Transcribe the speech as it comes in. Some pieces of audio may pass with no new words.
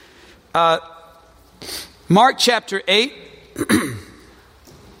Mark chapter 8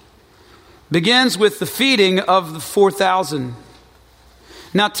 begins with the feeding of the 4,000.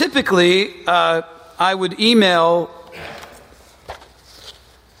 Now, typically, I would email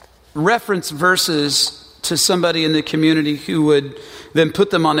reference verses to somebody in the community who would then put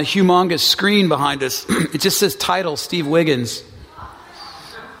them on a humongous screen behind us. It just says title, Steve Wiggins.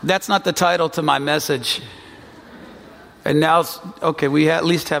 That's not the title to my message. And now, okay, we at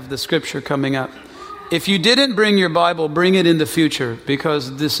least have the scripture coming up. If you didn't bring your Bible, bring it in the future,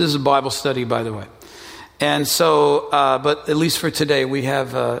 because this is a Bible study, by the way. And so, but at least for today, we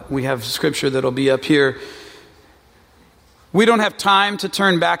have scripture that'll be up here. We don't have time to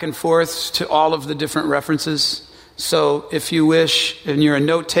turn back and forth to all of the different references. So if you wish, and you're a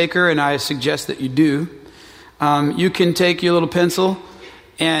note taker, and I suggest that you do, you can take your little pencil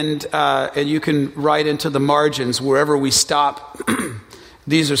and you can write into the margins wherever we stop.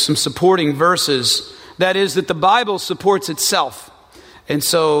 These are some supporting verses. That is, that the Bible supports itself. And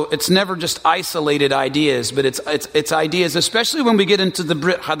so it's never just isolated ideas, but it's ideas, especially when we get into the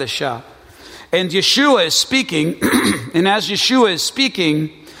Brit Hadashah. And Yeshua is speaking, and as Yeshua is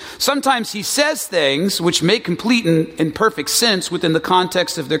speaking, sometimes he says things which make complete and perfect sense within the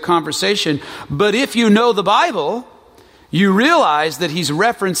context of their conversation. But if you know the Bible, you realize that he's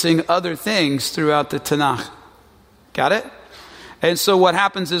referencing other things throughout the Tanakh. Got it? And so what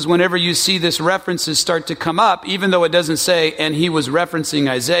happens is whenever you see this references start to come up, even though it doesn't say, and he was referencing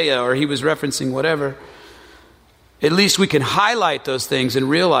Isaiah or he was referencing whatever, at least we can highlight those things and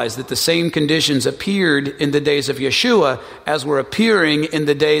realize that the same conditions appeared in the days of Yeshua as were appearing in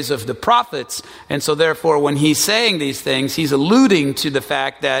the days of the prophets. And so therefore, when he's saying these things, he's alluding to the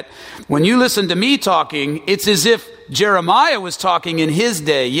fact that when you listen to me talking, it's as if Jeremiah was talking in his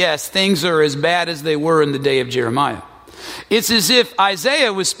day. Yes, things are as bad as they were in the day of Jeremiah. It's as if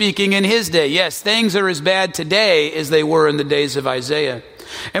Isaiah was speaking in his day. Yes, things are as bad today as they were in the days of Isaiah.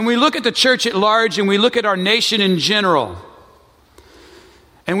 And we look at the church at large and we look at our nation in general.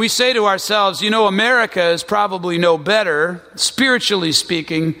 And we say to ourselves, America is probably no better, spiritually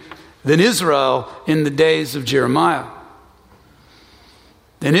speaking, than Israel in the days of Jeremiah.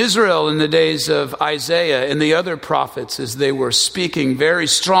 Than Israel in the days of Isaiah and the other prophets as they were speaking very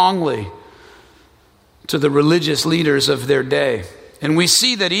strongly to the religious leaders of their day. And we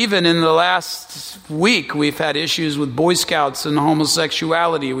see that even in the last week, we've had issues with Boy Scouts and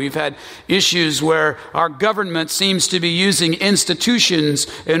homosexuality. We've had issues where our government seems to be using institutions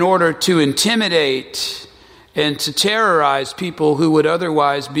in order to intimidate and to terrorize people who would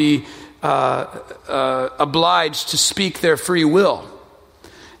otherwise be obliged to speak their free will.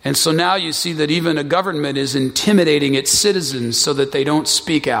 And so now you see that even a government is intimidating its citizens so that they don't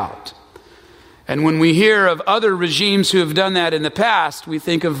speak out. And when we hear of other regimes who have done that in the past, we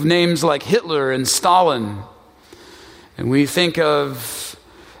think of names like Hitler and Stalin. And we think of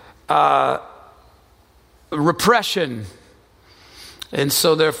repression. And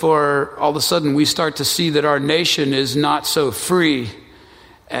so therefore, all of a sudden, we start to see that our nation is not so free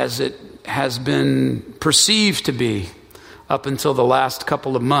as it has been perceived to be up until the last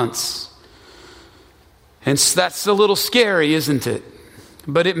couple of months. And so that's a little scary, isn't it?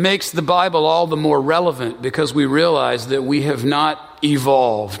 But it makes the Bible all the more relevant because we realize that we have not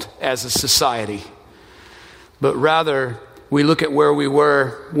evolved as a society, but rather we look at where we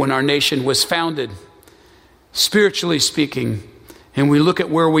were when our nation was founded, spiritually speaking, and we look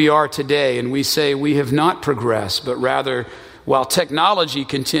at where we are today and we say we have not progressed, but rather while technology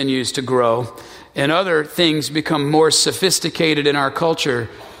continues to grow and other things become more sophisticated in our culture,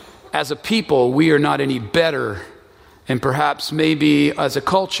 as a people, we are not any better. And perhaps maybe as a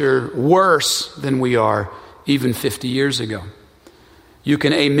culture worse than we are even 50 years ago. You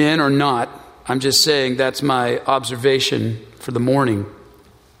can amen or not. I'm just saying that's my observation for the morning.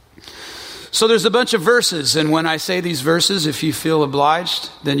 So there's a bunch of verses. And when I say these verses, if you feel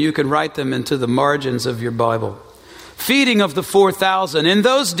obliged, then you can write them into the margins of your Bible. Feeding of the 4,000. In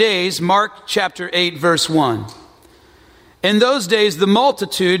those days, Mark chapter 8, verse 1. In those days, the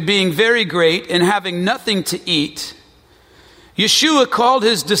multitude being very great and having nothing to eat, Yeshua called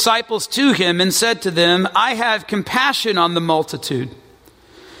his disciples to him and said to them, I have compassion on the multitude,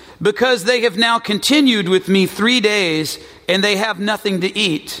 because they have now continued with me 3 days, and they have nothing to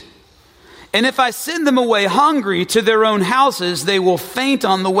eat. And if I send them away hungry to their own houses, they will faint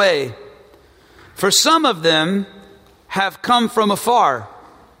on the way. For some of them have come from afar.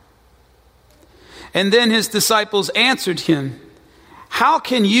 And then his disciples answered him, how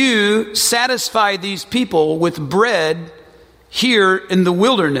can you satisfy these people with bread here in the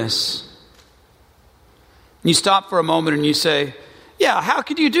wilderness? You stop for a moment and you say, Yeah, how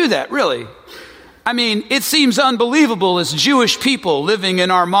could you do that, really? I mean, it seems unbelievable as Jewish people living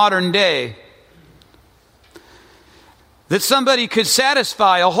in our modern day that somebody could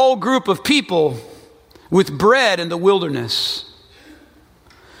satisfy a whole group of people with bread in the wilderness.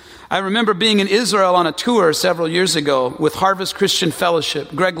 I remember being in Israel on a tour several years ago with Harvest Christian Fellowship,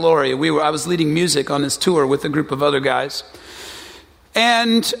 Greg Laurie. I was leading music on this tour with a group of other guys.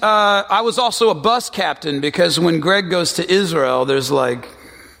 And I was also a bus captain, because when Greg goes to Israel, there's like,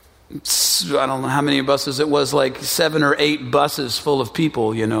 I don't know how many buses it was, like 7 or 8 buses full of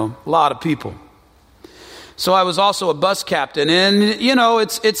people, a lot of people. So I was also a bus captain, and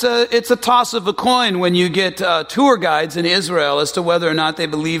it's a toss of a coin when you get tour guides in Israel as to whether or not they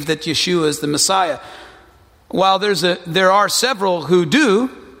believe that Yeshua is the Messiah. While there are several who do,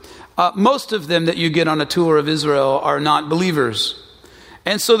 most of them that you get on a tour of Israel are not believers,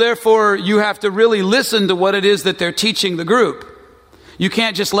 and so therefore you have to really listen to what it is that they're teaching the group. You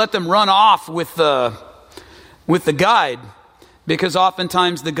can't just let them run off with the guide. Because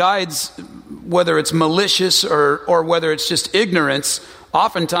oftentimes the guides, whether it's malicious or whether it's just ignorance,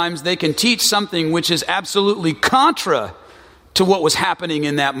 oftentimes they can teach something which is absolutely contra to what was happening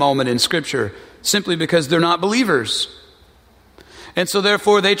in that moment in Scripture, simply because they're not believers. And so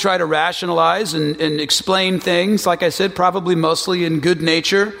therefore they try to rationalize and explain things, like I said, probably mostly in good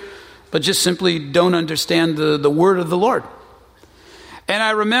nature, but just simply don't understand the word of the Lord. And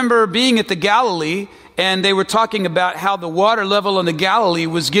I remember being at the Galilee, and they were talking about how the water level in the Galilee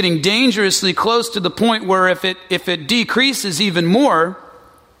was getting dangerously close to the point where if it decreases even more,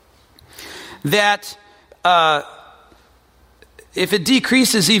 that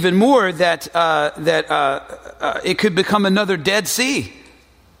it could become another Dead Sea.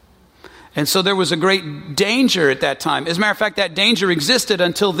 And so there was a great danger at that time. As a matter of fact, that danger existed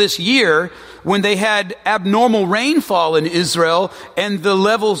until this year, when they had abnormal rainfall in Israel and the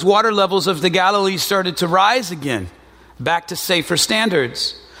water levels of the Galilee started to rise again, back to safer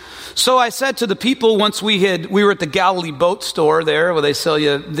standards. So I said to the people, once we were at the Galilee boat store there, where they sell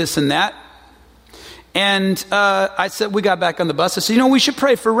you this and that. And I said, we got back on the bus. I said, we should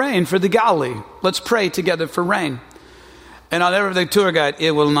pray for rain for the Galilee. Let's pray together for rain. And I'll never, the tour guide,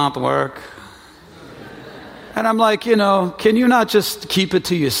 it will not work. And I'm like, can you not just keep it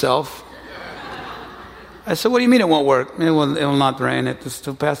to yourself? I said, what do you mean it won't work? It will not rain. It's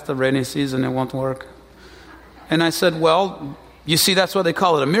still past the rainy season. It won't work. And I said, well, you see, that's why they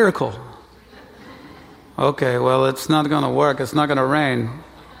call it a miracle. Okay, well, it's not going to work. It's not going to rain.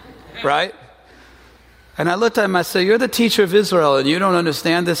 Right? And I looked at him, I said, you're the teacher of Israel and you don't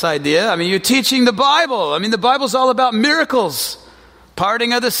understand this idea? I mean, you're teaching the Bible. I mean, the Bible's all about miracles,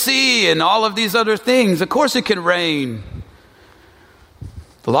 parting of the sea and all of these other things. Of course it can rain.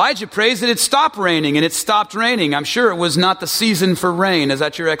 Elijah prays that it stopped raining, and it stopped raining. I'm sure it was not the season for rain. Is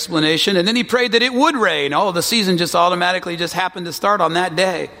that your explanation? And then he prayed that it would rain. Oh, the season just automatically just happened to start on that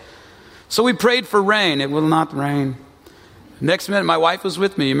day. So we prayed for rain. It will not rain. Next minute, my wife was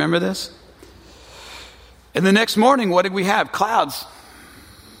with me. You remember this? And the next morning, what did we have? Clouds.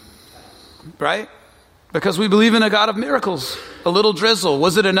 Right? Because we believe in a God of miracles. A little drizzle.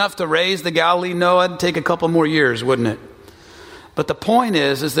 Was it enough to raise the Galilee? No, it'd take a couple more years, wouldn't it? But the point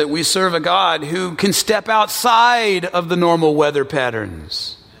is that we serve a God who can step outside of the normal weather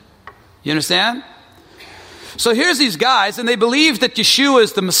patterns. You understand? So here's these guys, and they believe that Yeshua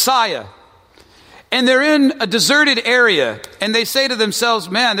is the Messiah. And they're in a deserted area, and they say to themselves,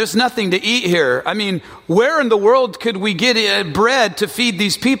 man, there's nothing to eat here. I mean, where in the world could we get bread to feed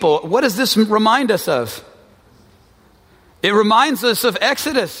these people? What does this remind us of? It reminds us of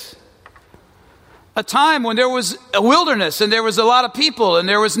Exodus. A time when there was a wilderness, and there was a lot of people, and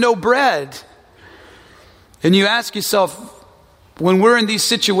there was no bread. And you ask yourself, when we're in these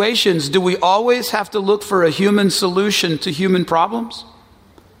situations, do we always have to look for a human solution to human problems?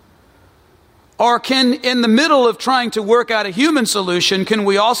 Or can, in the middle of trying to work out a human solution, can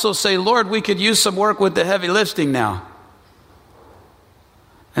we also say, Lord, we could use some work with the heavy lifting now?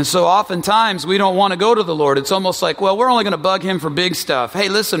 And so oftentimes we don't want to go to the Lord. It's almost like, well, we're only going to bug him for big stuff. Hey,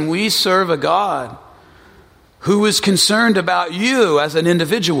 listen, we serve a God who is concerned about you as an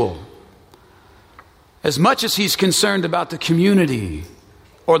individual, as much as he's concerned about the community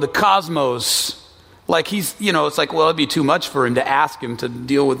or the cosmos. Like he's, it's like, well, it'd be too much for him to ask him to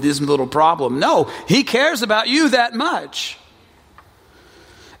deal with this little problem. No, he cares about you that much.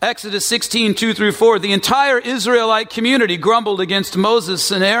 Exodus 16, 2-4, the entire Israelite community grumbled against Moses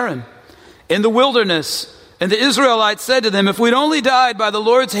and Aaron in the wilderness. And the Israelites said to them, if we'd only died by the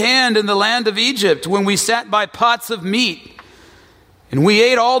Lord's hand in the land of Egypt, when we sat by pots of meat And we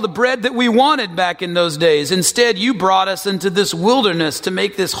ate all the bread that we wanted back in those days. Instead, you brought us into this wilderness to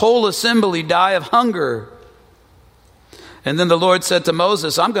make this whole assembly die of hunger. And then the Lord said to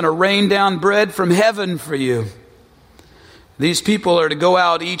Moses, I'm going to rain down bread from heaven for you. These people are to go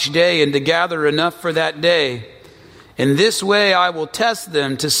out each day and to gather enough for that day. In this way, I will test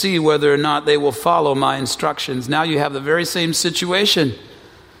them to see whether or not they will follow my instructions. Now you have the very same situation.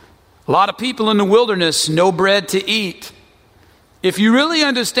 A lot of people in the wilderness, no bread to eat. If you really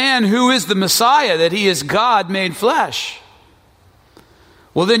understand who is the Messiah, that he is God made flesh,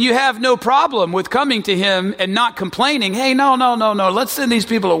 well, then you have no problem with coming to him and not complaining. Hey, no, let's send these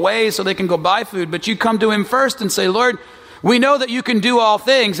people away so they can go buy food. But you come to him first and say, Lord, we know that you can do all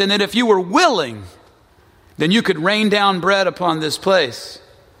things, and that if you were willing, then you could rain down bread upon this place.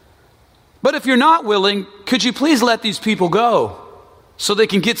 But if you're not willing, could you please let these people go so they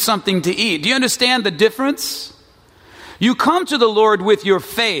can get something to eat? Do you understand the difference? You come to the Lord with your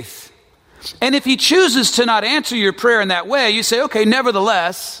faith. And if he chooses to not answer your prayer in that way, you say, okay,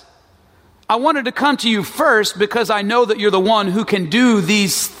 nevertheless, I wanted to come to you first because I know that you're the one who can do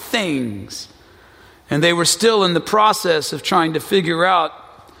these things. And they were still in the process of trying to figure out,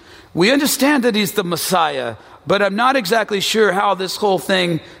 we understand that he's the Messiah, but I'm not exactly sure how this whole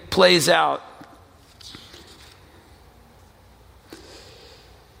thing plays out.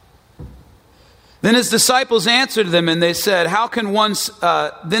 Then his disciples answered them and they said,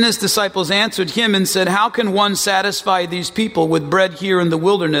 then his disciples answered him and said, how can one satisfy these people with bread here in the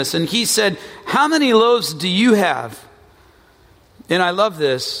wilderness? And he said, how many loaves do you have? And I love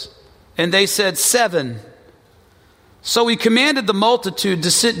this. And they said, 7. So he commanded the multitude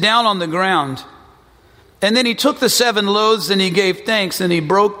to sit down on the ground. And then he took the 7 loaves and he gave thanks and he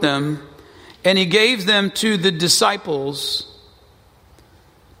broke them. And he gave them to the disciples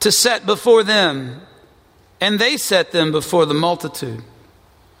to set before them, and they set them before the multitude.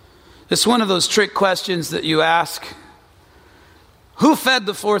 It's one of those trick questions that you ask. Who fed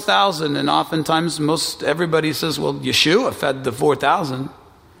the 4,000? And oftentimes everybody says, well, Yeshua fed the 4,000.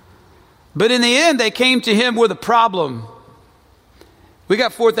 But in the end, they came to him with a problem. We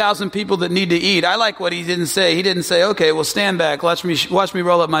got 4,000 people that need to eat. I like what he didn't say. He didn't say, okay, well, stand back, watch me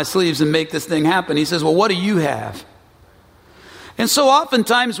roll up my sleeves and make this thing happen. He says, well, what do you have? And so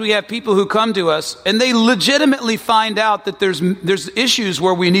oftentimes we have people who come to us and they legitimately find out that there's issues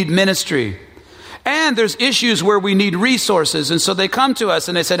where we need ministry. And there's issues where we need resources. And so they come to us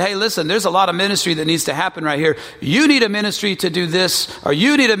and they said, hey, listen, there's a lot of ministry that needs to happen right here. You need a ministry to do this, or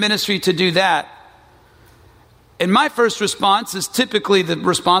you need a ministry to do that. And my first response is typically the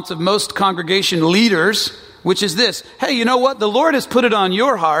response of most congregation leaders, which is this: hey, you know what? The Lord has put it on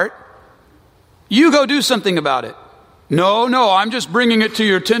your heart. You go do something about it. No, I'm just bringing it to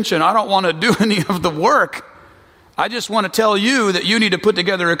your attention. I don't want to do any of the work. I just want to tell you that you need to put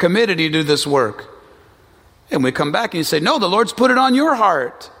together a committee to do this work. And we come back and you say, no, the Lord's put it on your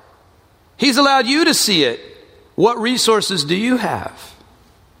heart. He's allowed you to see it. What resources do you have?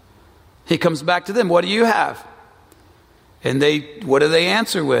 He comes back to them. What do you have? And what do they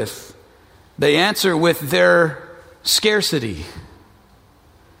answer with? They answer with their scarcity.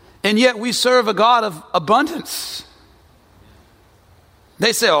 And yet we serve a God of abundance.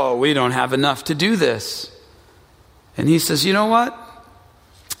 They say, oh, we don't have enough to do this. And he says, you know what?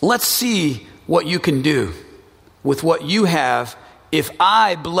 Let's see what you can do with what you have if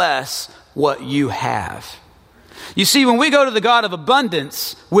I bless what you have. You see, when we go to the God of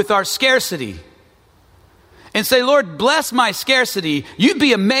abundance with our scarcity and say, Lord, bless my scarcity, you'd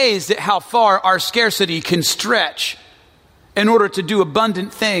be amazed at how far our scarcity can stretch in order to do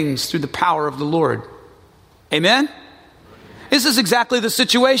abundant things through the power of the Lord. Amen? This is exactly the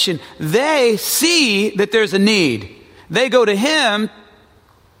situation. They see that there's a need. They go to him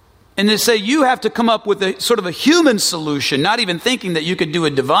and they say, you have to come up with a sort of a human solution, not even thinking that you could do a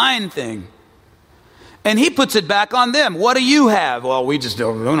divine thing. And he puts it back on them. What do you have? Well, we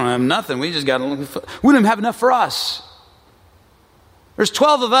don't have nothing. We don't have enough for us. There's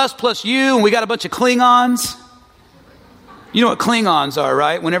 12 of us plus you, and we got a bunch of Klingons. You know what Klingons are,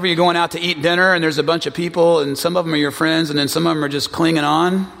 right? Whenever you're going out to eat dinner and there's a bunch of people and some of them are your friends and then some of them are just clinging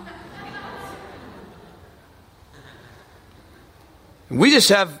on. We just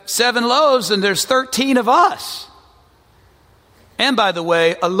have 7 loaves and there's 13 of us. And by the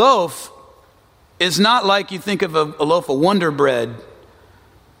way, a loaf is not like you think of a loaf of Wonder Bread.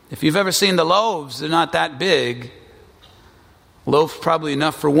 If you've ever seen the loaves, they're not that big. Loaf's probably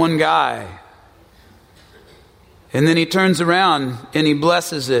enough for one guy. And then he turns around and he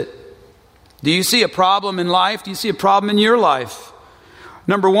blesses it. Do you see a problem in life? Do you see a problem in your life?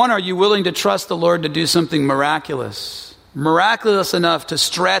 Number one, are you willing to trust the Lord to do something miraculous? miraculous enough to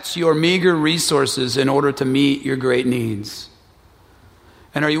stretch your meager resources in order to meet your great needs?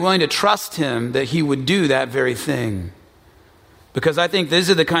 And are you willing to trust him that he would do that very thing? Because I think these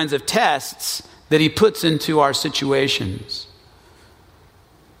are the kinds of tests that he puts into our situations.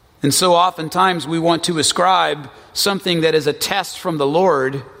 And so oftentimes we want to ascribe something that is a test from the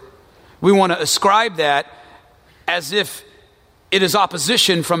Lord. We want to ascribe that as if it is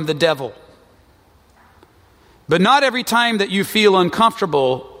opposition from the devil. But not every time that you feel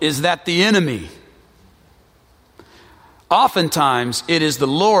uncomfortable is that the enemy. Oftentimes it is the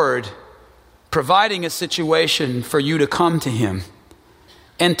Lord providing a situation for you to come to him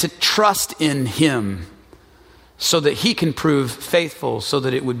and to trust in him so that he can prove faithful, so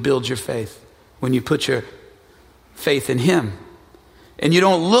that it would build your faith when you put your faith in him. And you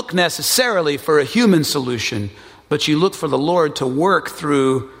don't look necessarily for a human solution, but you look for the Lord to work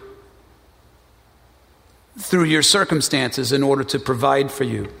through your circumstances in order to provide for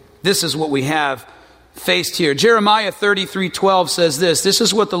you. This is what we have faced here. Jeremiah 33:12 says this. This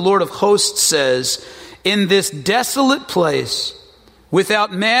is what the Lord of hosts says. In this desolate place,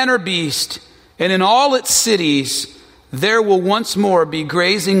 without man or beast, and in all its cities, there will once more be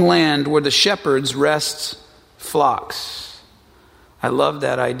grazing land where the shepherds rest flocks. I love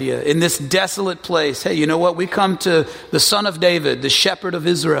that idea. In this desolate place, hey, you know what? We come to the Son of David, the shepherd of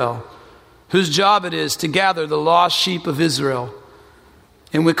Israel, whose job it is to gather the lost sheep of Israel.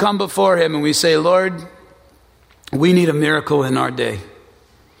 And we come before him and we say, Lord, we need a miracle in our day.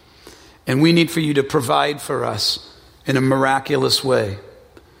 And we need for you to provide for us in a miraculous way.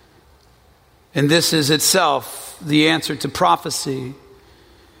 And this is itself the answer to prophecy.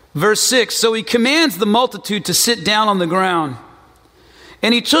 Verse 6, so he commands the multitude to sit down on the ground.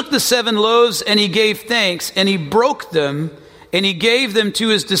 And he took the 7 loaves and he gave thanks and he broke them and he gave them to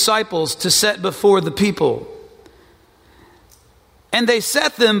his disciples to set before the people. And they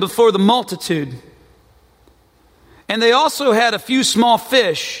set them before the multitude. And they also had a few small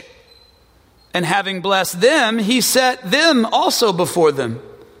fish. And having blessed them, he set them also before them.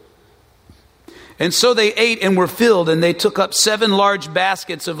 And so they ate and were filled, and they took up 7 large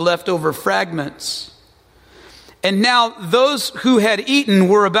baskets of leftover fragments. And now those who had eaten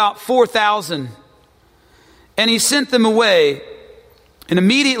were about 4,000. And he sent them away, and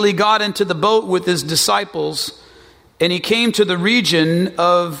immediately got into the boat with his disciples, and he came to the region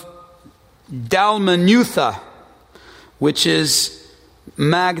of Dalmanutha, which is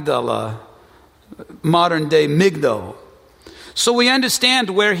Magdala, modern day Migdal. So we understand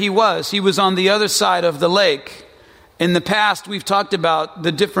where he was. He was on the other side of the lake. In the past, we've talked about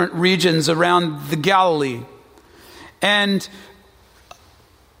the different regions around the Galilee. And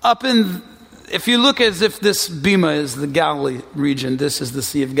if you look as if this Bema is the Galilee region, this is the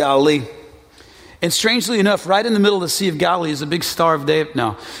Sea of Galilee. And strangely enough, right in the middle of the Sea of Galilee is a big Star of David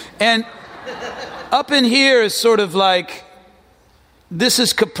now. And up in here is sort of like, this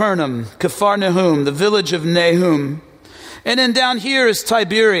is Capernaum, Capharnaum, the village of Nahum. And then down here is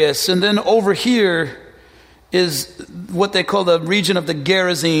Tiberias. And then over here is what they call the region of the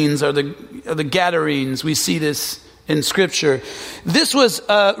Gerasenes or the Gadarenes. We see this in Scripture. This was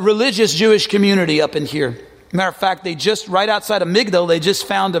a religious Jewish community up in here. Matter of fact, they just, right outside of Migdal, they just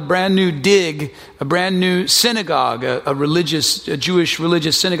found a brand new a brand new synagogue, a Jewish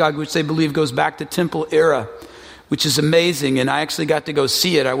religious synagogue, which they believe goes back to temple era, which is amazing. And I actually got to go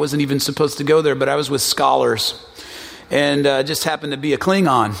see it. I wasn't even supposed to go there, but I was with scholars. And just happened to be a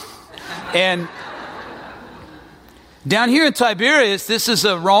Klingon. And down here in Tiberias, this is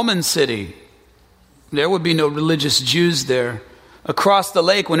a Roman city. There would be no religious Jews there. Across the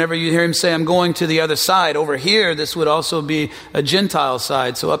lake, whenever you hear him say, I'm going to the other side, over here, this would also be a Gentile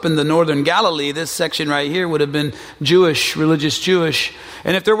side. So up in the northern Galilee, this section right here would have been Jewish, religious Jewish.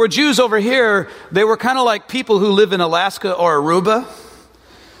 And if there were Jews over here, they were kind of like people who live in Alaska or Aruba.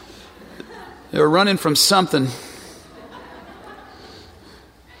 They were running from something.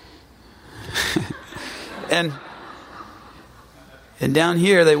 and down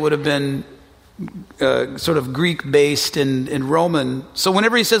here, they would have been sort of Greek-based and Roman. So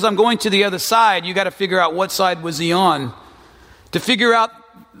whenever he says, I'm going to the other side, you got to figure out what side was he on to figure out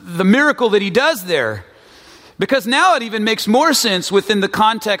the miracle that he does there. Because now it even makes more sense within the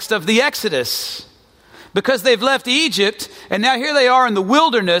context of the Exodus. Because they've left Egypt, and now here they are in the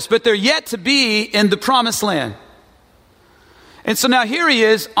wilderness, but they're yet to be in the promised land. And so now here he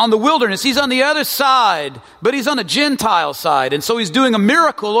is on the wilderness. He's on the other side, but he's on the Gentile side. And so he's doing a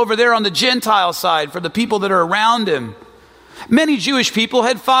miracle over there on the Gentile side for the people that are around him. Many Jewish people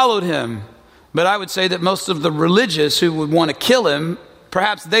had followed him. But I would say that most of the religious who would want to kill him,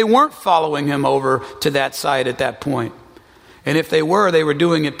 perhaps they weren't following him over to that side at that point. And if they were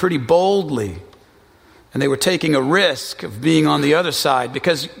doing it pretty boldly. And they were taking a risk of being on the other side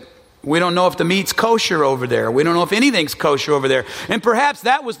because we don't know if the meat's kosher over there. We don't know if anything's kosher over there. And perhaps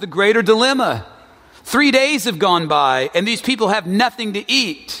that was the greater dilemma. 3 days have gone by and these people have nothing to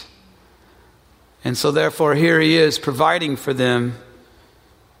eat. And so therefore here he is providing for them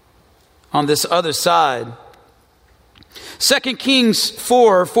on this other side. 2 Kings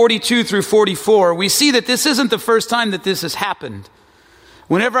 4, 42 through 44, we see that this isn't the first time that this has happened.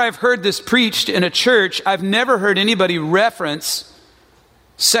 Whenever I've heard this preached in a church, I've never heard anybody reference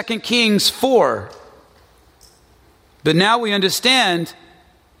 2 Kings 4. But now we understand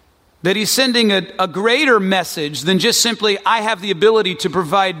that he's sending a greater message than just simply, I have the ability to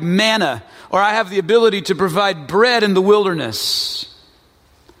provide manna, or I have the ability to provide bread in the wilderness.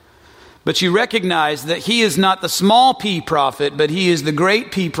 But you recognize that he is not the small p prophet, but he is the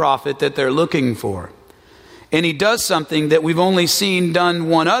great P prophet that they're looking for. And he does something that we've only seen done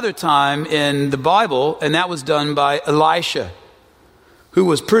one other time in the Bible, and that was done by Elisha, who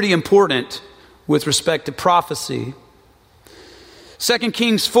was pretty important with respect to prophecy. 2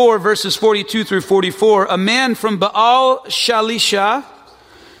 Kings 4, verses 42 through 44, a man from Baal Shalisha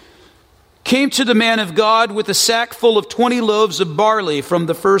came to the man of God with a sack full of 20 loaves of barley from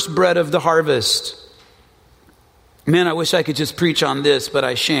the first bread of the harvest. Man, I wish I could just preach on this, but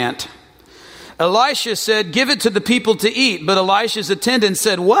I shan't. Elisha said, give it to the people to eat. But Elisha's attendant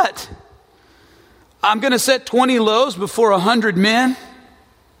said, what? I'm going to set 20 loaves before 100 men?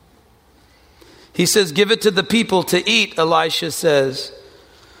 He says, give it to the people to eat, Elisha says.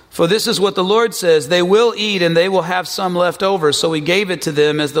 For this is what the Lord says, they will eat and they will have some left over. So he gave it to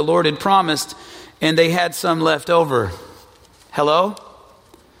them as the Lord had promised, and they had some left over. Hello?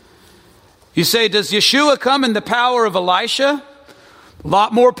 You say, does Yeshua come in the power of Elisha? A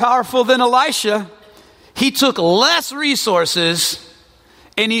lot more powerful than Elisha. He took less resources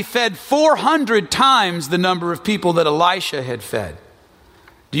and he fed 400 times the number of people that Elisha had fed.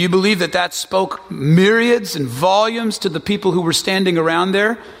 Do you believe that that spoke myriads and volumes to the people who were standing around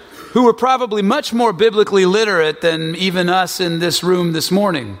there, who were probably much more biblically literate than even us in this room this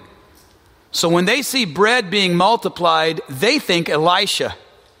morning? So when they see bread being multiplied, they think Elisha.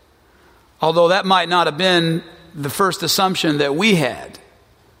 Although that might not have been the first assumption that we had.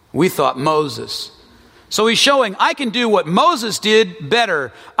 We thought Moses. So he's showing, I can do what Moses did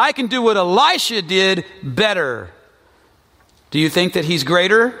better. I can do what Elisha did better. Do you think that he's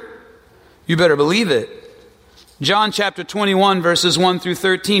greater? You better believe it. John chapter 21, verses 1 through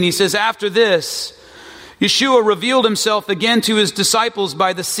 13, he says, after this, Yeshua revealed himself again to his disciples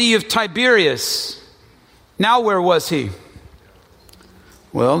by the Sea of Tiberias. Now where was he?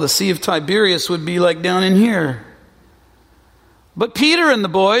 Well, the Sea of Tiberias would be like down in here. But Peter and the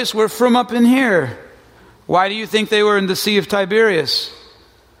boys were from up in here. Why do you think they were in the Sea of Tiberias?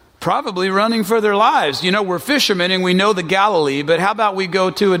 Probably running for their lives. You know, we're fishermen and we know the Galilee, but how about we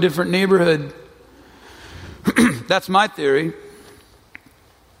go to a different neighborhood? That's my theory.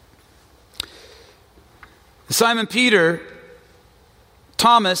 Simon Peter,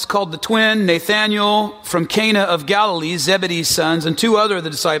 Thomas, called the twin, Nathanael from Cana of Galilee, Zebedee's sons, and 2 other of the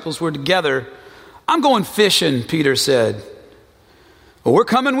disciples were together. I'm going fishing, Peter said. Well, we're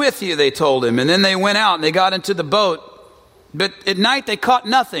coming with you, they told him. And then they went out and they got into the boat. But at night they caught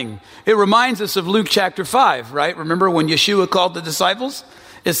nothing. It reminds us of Luke chapter 5, right? Remember when Yeshua called the disciples?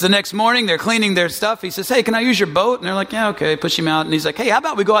 It's the next morning, they're cleaning their stuff. He says, hey, can I use your boat? And they're like, yeah, okay, push him out. And he's like, hey, how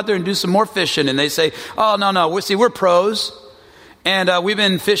about we go out there and do some more fishing? And they say, oh, no, we're pros. And we've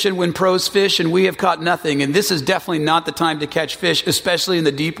been fishing when pros fish and we have caught nothing. And this is definitely not the time to catch fish, especially in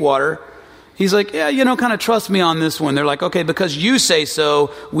the deep water. He's like, yeah, kind of trust me on this one. They're like, okay, because you say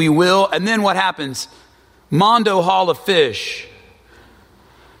so, we will. And then what happens? Mondo haul of fish.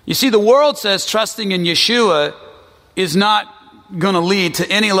 You see, the world says trusting in Yeshua is not going to lead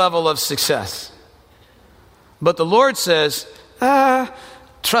to any level of success. But the Lord says,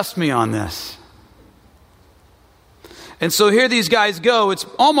 trust me on this. And so here these guys go. It's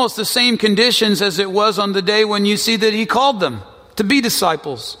almost the same conditions as it was on the day when you see that he called them to be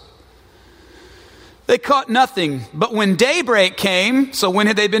disciples. They caught nothing. But when daybreak came, so when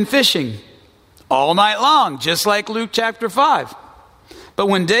had they been fishing? All night long, just like Luke chapter 5. But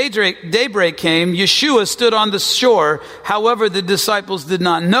when daybreak came, Yeshua stood on the shore. However, the disciples did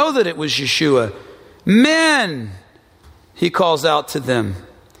not know that it was Yeshua. Men, he calls out to them,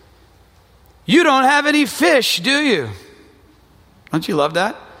 you don't have any fish, do you? Don't you love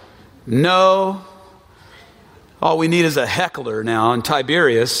that? No. All we need is a heckler now in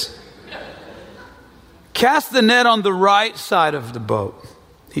Tiberias. Cast the net on the right side of the boat,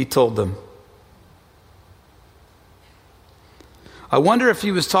 he told them. I wonder if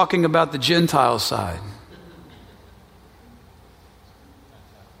he was talking about the Gentile side.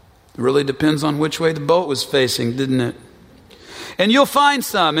 It really depends on which way the boat was facing, didn't it? And you'll find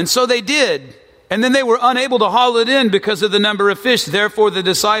some. And so they did. And then they were unable to haul it in because of the number of fish. Therefore, the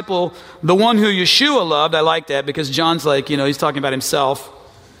disciple, the one who Yeshua loved, I like that because John's like, he's talking about himself.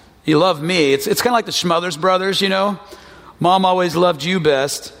 He loved me. It's kind of like the Smothers Brothers, Mom always loved you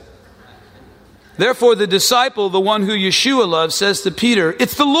best. Therefore, the disciple, the one who Yeshua loved, says to Peter,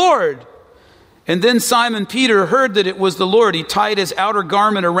 "It's the Lord." And then Simon Peter heard that it was the Lord. He tied his outer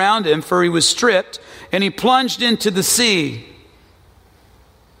garment around him, for he was stripped, and he plunged into the sea,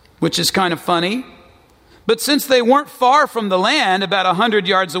 which is kind of funny. But since they weren't far from the land, about 100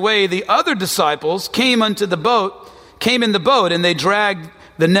 yards away, the other disciples came in the boat, and they dragged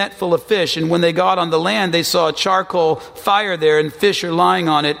the net full of fish. And when they got on the land, they saw a charcoal fire there, and fish are lying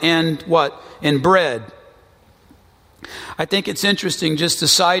on it, and what? And bread. I think it's interesting, just a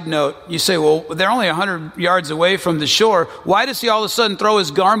side note. You say, well, they're only 100 yards away from the shore. Why does he all of a sudden throw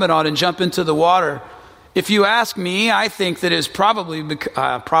his garment on and jump into the water? If you ask me, I think that it's possibly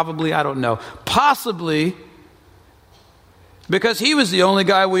because he was the only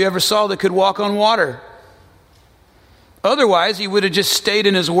guy we ever saw that could walk on water. Otherwise, he would have just stayed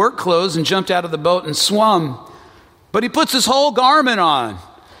in his work clothes and jumped out of the boat and swum. But he puts his whole garment on.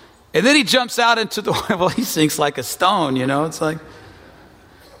 And then he jumps out into the water. Well, he sinks like a stone, It's like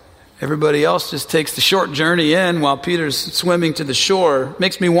everybody else just takes the short journey in while Peter's swimming to the shore.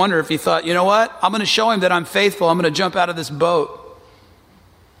 Makes me wonder if he thought, you know what? I'm going to show him that I'm faithful. I'm going to jump out of this boat.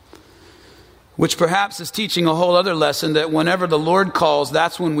 Which perhaps is teaching a whole other lesson, that whenever the Lord calls,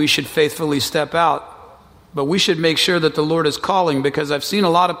 that's when we should faithfully step out. But we should make sure that the Lord is calling, because I've seen a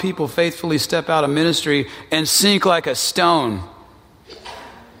lot of people faithfully step out of ministry and sink like a stone.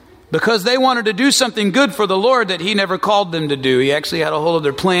 Because they wanted to do something good for the Lord that he never called them to do. He actually had a whole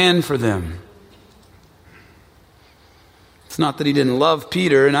other plan for them. It's not that he didn't love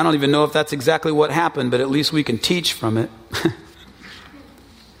Peter, and I don't even know if that's exactly what happened, but at least we can teach from it.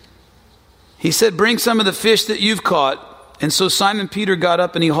 He said, "Bring some of the fish that you've caught." And so Simon Peter got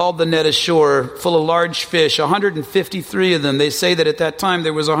up and he hauled the net ashore full of large fish, 153 of them. They say that at that time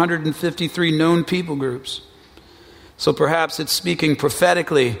there was 153 known people groups. So perhaps it's speaking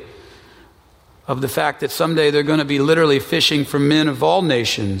prophetically of the fact that someday they're going to be literally fishing for men of all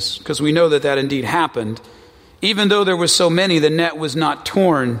nations, because we know that indeed happened. Even though there were so many, the net was not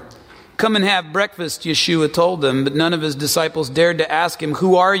torn. "Come and have breakfast," Yeshua told them, but none of his disciples dared to ask him,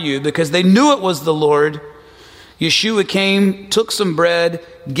 "Who are you?" because they knew it was the Lord. Yeshua came, took some bread,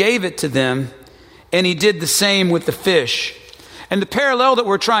 gave it to them, and he did the same with the fish. And the parallel that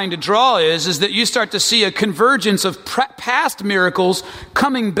we're trying to draw is that you start to see a convergence of past miracles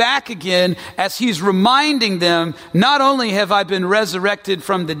coming back again as he's reminding them, not only have I been resurrected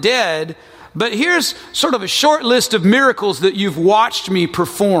from the dead, but here's sort of a short list of miracles that you've watched me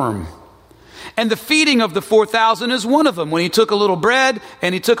perform. And the feeding of the 4,000 is one of them. When he took a little bread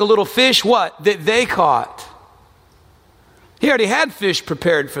and he took a little fish, what? That they caught. He already had fish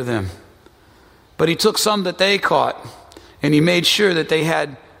prepared for them, but he took some that they caught. And he made sure that they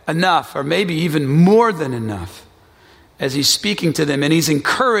had enough, or maybe even more than enough, as he's speaking to them and he's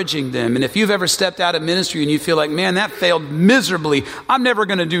encouraging them. And if you've ever stepped out of ministry and you feel like, man, that failed miserably, I'm never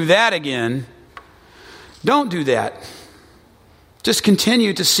going to do that again. Don't do that. Just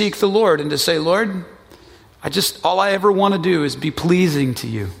continue to seek the Lord and to say, Lord, all I ever want to do is be pleasing to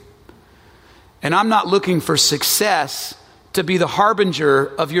you. And I'm not looking for success to be the harbinger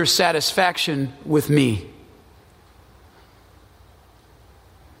of your satisfaction with me.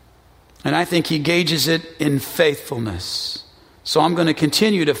 And I think he gauges it in faithfulness. So I'm going to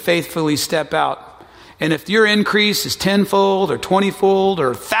continue to faithfully step out. And if your increase is 10-fold or 20-fold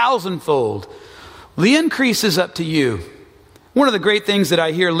or 1,000-fold, the increase is up to you. One of the great things that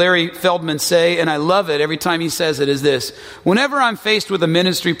I hear Larry Feldman say, and I love it every time he says it, is this: whenever I'm faced with a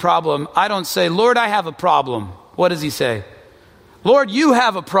ministry problem, I don't say, Lord, I have a problem. What does he say? Lord, you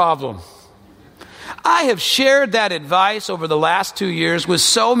have a problem. I have shared that advice over the last 2 years with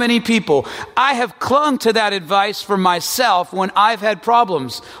so many people. I have clung to that advice for myself when I've had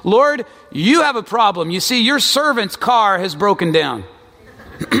problems. Lord, you have a problem. You see, your servant's car has broken down.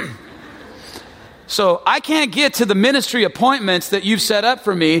 So I can't get to the ministry appointments that you've set up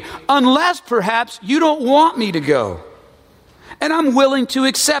for me unless perhaps you don't want me to go. And I'm willing to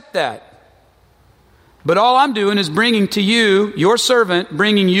accept that. But all I'm doing is bringing to you, your servant,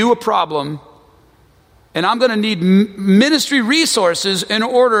 bringing you a problem. And I'm going to need ministry resources in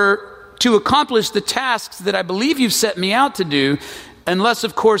order to accomplish the tasks that I believe you've set me out to do, unless,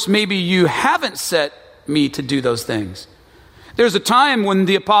 of course, maybe you haven't set me to do those things. There's a time when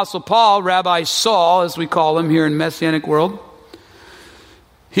the Apostle Paul, Rabbi Saul, as we call him here in Messianic world,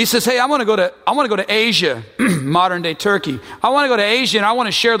 he says, hey, I want to go to Asia, modern day Turkey. I want to go to Asia and I want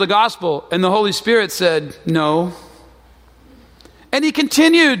to share the gospel. And the Holy Spirit said, no. And he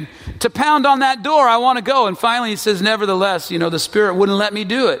continued to pound on that door. I want to go. And finally he says, nevertheless, the Spirit wouldn't let me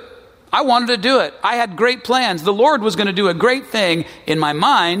do it. I wanted to do it. I had great plans. The Lord was going to do a great thing in my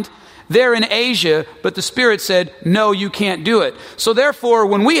mind there in Asia, but the Spirit said, no, you can't do it. So therefore,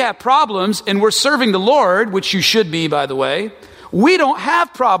 when we have problems and we're serving the Lord, which you should be, by the way, we don't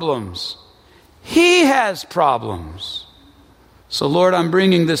have problems. He has problems. So Lord, I'm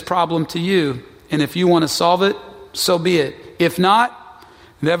bringing this problem to you. And if you want to solve it, so be it. If not,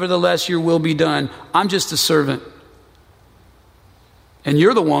 nevertheless, your will be done. I'm just a servant. And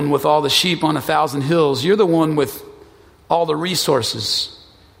you're the one with all the sheep on 1,000 hills. You're the one with all the resources.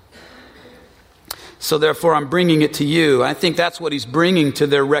 So therefore, I'm bringing it to you. I think that's what he's bringing to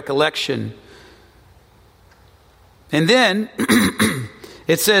their recollection. And then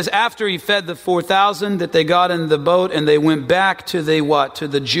it says after he fed the 4,000 that they got in the boat and they went back to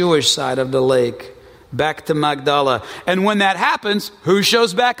the Jewish side of the lake, back to Magdala. And when that happens, who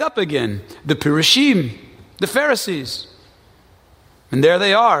shows back up again? The Purishim, the Pharisees. And there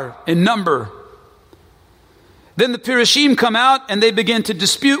they are in number. Then the Purishim come out and they begin to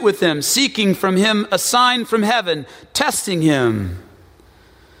dispute with him, seeking from him a sign from heaven, testing him.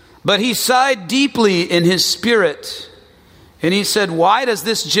 But he sighed deeply in his spirit, and he said, why does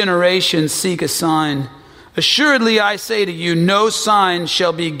this generation seek a sign? Assuredly, I say to you, no sign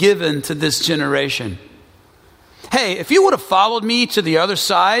shall be given to this generation. Hey, if you would have followed me to the other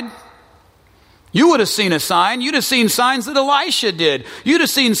side, you would have seen a sign. You'd have seen signs that Elisha did. You'd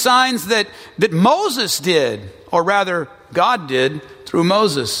have seen signs that Moses did, or rather, God did through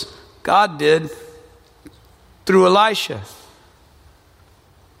Moses. God did through Elisha.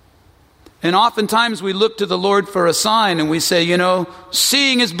 And oftentimes we look to the Lord for a sign and we say,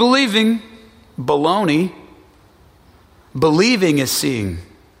 seeing is believing. Baloney. Believing is seeing.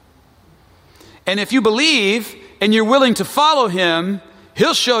 And if you believe and you're willing to follow him,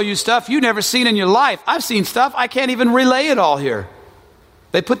 he'll show you stuff you've never seen in your life. I've seen stuff, I can't even relay it all here.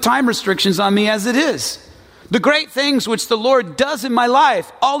 They put time restrictions on me as it is. The great things which the Lord does in my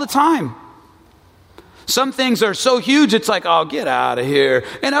life all the time. Some things are so huge, it's like, oh, get out of here.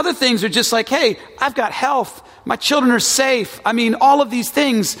 And other things are just like, hey, I've got health. My children are safe. I mean, all of these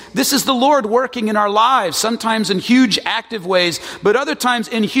things, this is the Lord working in our lives, sometimes in huge active ways, but other times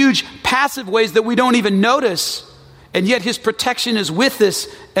in huge passive ways that we don't even notice. And yet his protection is with us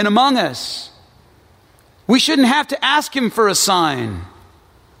and among us. We shouldn't have to ask him for a sign.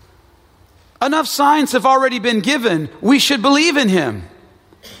 Enough signs have already been given. We should believe in him.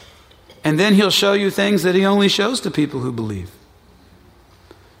 And then he'll show you things that he only shows to people who believe.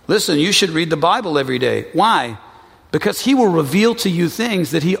 Listen, you should read the Bible every day. Why? Because he will reveal to you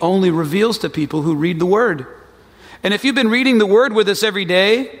things that he only reveals to people who read the Word. And if you've been reading the Word with us every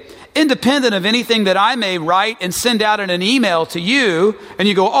day, independent of anything that I may write and send out in an email to you, and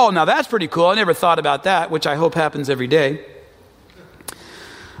you go, oh, now that's pretty cool. I never thought about that, which I hope happens every day.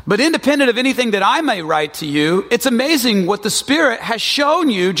 But independent of anything that I may write to you, it's amazing what the Spirit has shown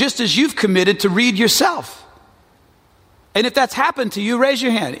you just as you've committed to read yourself. And if that's happened to you, raise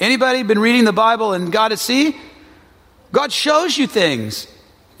your hand. Anybody been reading the Bible and got to see? God shows you things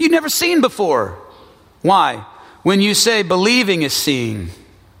you've never seen before. Why? When you say believing is seeing.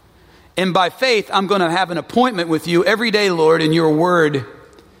 And by faith, I'm going to have an appointment with you every day, Lord, in your word.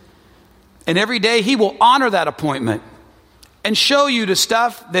 And every day he will honor that appointment and show you the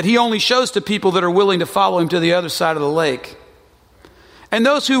stuff that he only shows to people that are willing to follow him to the other side of the lake. And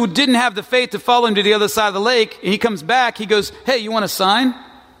those who didn't have the faith to follow him to the other side of the lake, he comes back, he goes, hey, you want a sign?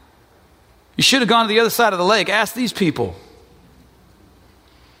 You should have gone to the other side of the lake. Ask these people.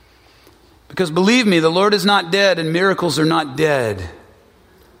 Because believe me, the Lord is not dead and miracles are not dead.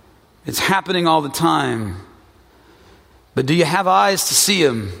 It's happening all the time. But do you have eyes to see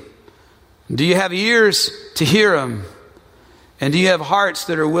him? Do you have ears to hear him? And do you have hearts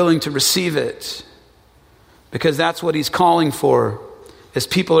that are willing to receive it? Because that's what he's calling for, as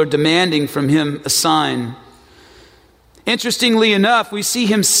people are demanding from him a sign. Interestingly enough, we see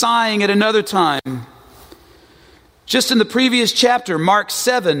him sighing at another time. Just in the previous chapter, Mark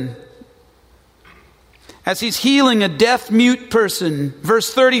 7, as he's healing a deaf-mute person,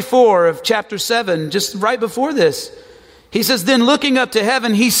 verse 34 of chapter 7, just right before this, he says, then looking up to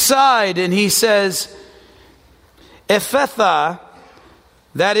heaven, he sighed and he says, Ephatha,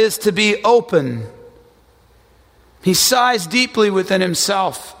 that is to be open. He sighs deeply within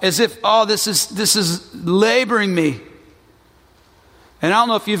himself, as if, oh, this is laboring me. And I don't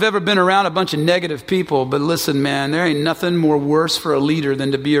know if you've ever been around a bunch of negative people, but listen, man, there ain't nothing more worse for a leader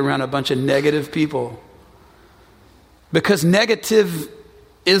than to be around a bunch of negative people. Because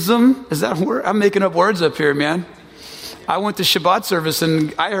negativism, is that a word? I'm making up words up here, man. I went to Shabbat service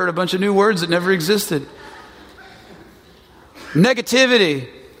and I heard a bunch of new words that never existed. Negativity.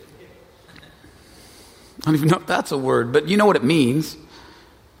 I don't even know if that's a word, but you know what it means.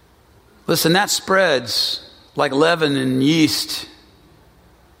 Listen, that spreads like leaven and yeast,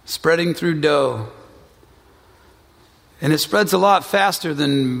 spreading through dough. And it spreads a lot faster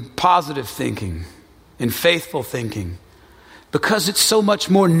than positive thinking and faithful thinking, because it's so much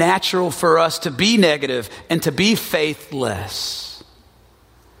more natural for us to be negative and to be faithless.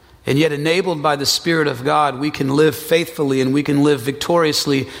 And yet, enabled by the Spirit of God, we can live faithfully and we can live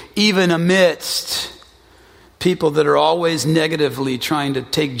victoriously, even amidst people that are always negatively trying to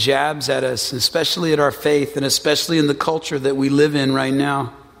take jabs at us, especially at our faith and especially in the culture that we live in right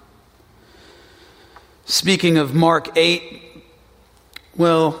now. Speaking of Mark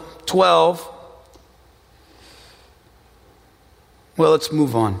 12. Well, let's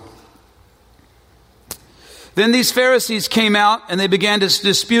move on. Then these Pharisees came out and they began to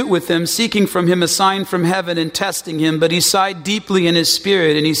dispute with him, seeking from him a sign from heaven and testing him. But he sighed deeply in his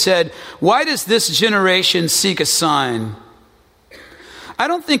spirit and he said, "Why does this generation seek a sign?" I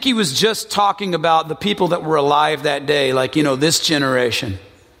don't think he was just talking about the people that were alive that day, like, this generation.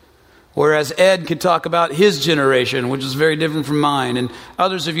 Whereas Ed could talk about his generation, which is very different from mine. And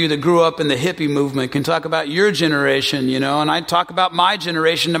others of you that grew up in the hippie movement can talk about your generation, and I talk about my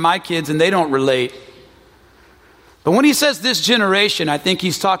generation to my kids and they don't relate. But when he says this generation, I think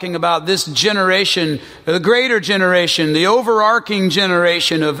he's talking about this generation, the greater generation, the overarching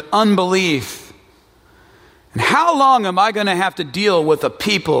generation of unbelief. And how long am I going to have to deal with a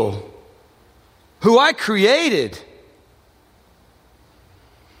people who I created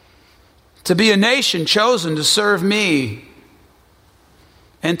to be a nation chosen to serve me,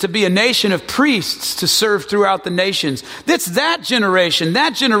 and to be a nation of priests to serve throughout the nations? It's that generation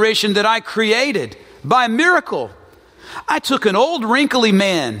that I created by miracle. I took an old wrinkly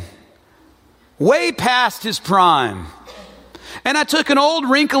man way past his prime, and I took an old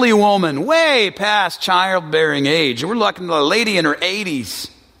wrinkly woman way past childbearing age. We're looking at a lady in her 80s.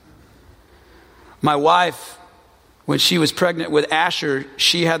 My wife, when she was pregnant with Asher,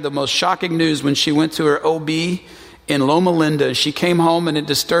 she had the most shocking news when she went to her OB in Loma Linda. She came home and it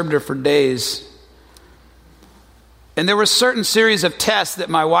disturbed her for days. And there were a certain series of tests that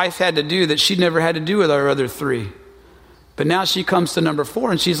my wife had to do that she'd never had to do with our other three. But now she comes to number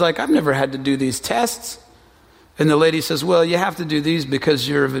 4 and she's like, "I've never had to do these tests." And the lady says, "Well, you have to do these because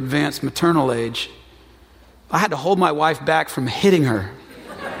you're of advanced maternal age." I had to hold my wife back from hitting her.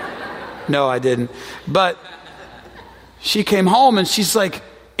 No, I didn't. But she came home and she's like,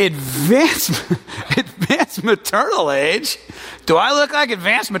 advanced maternal age? Do I look like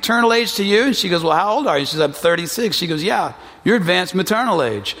advanced maternal age to you? And she goes, "Well, how old are you?" She says, "I'm 36. She goes, "Yeah, you're advanced maternal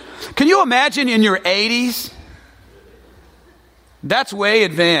age." Can you imagine in your 80s? That's way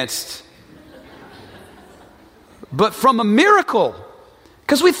advanced. But from a miracle.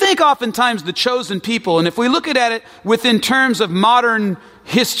 Because we think oftentimes the chosen people, and if we look at it within terms of modern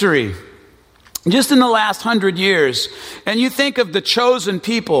history, just in the last 100 years, and you think of the chosen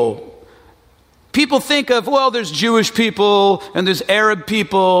people, people think of, well, there's Jewish people, and there's Arab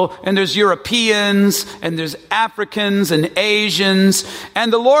people, and there's Europeans, and there's Africans and Asians,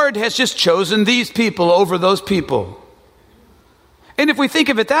 and the Lord has just chosen these people over those people. And if we think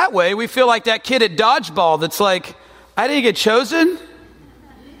of it that way, we feel like that kid at dodgeball that's like, "I didn't get chosen.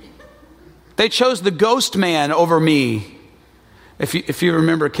 They chose the ghost man over me." If you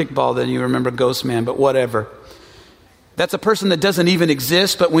remember kickball, then you remember Ghost Man, but whatever. That's a person that doesn't even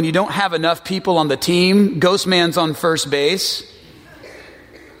exist, but when you don't have enough people on the team, Ghost Man's on first base.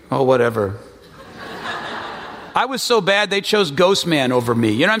 Oh, whatever. I was so bad they chose Ghost Man over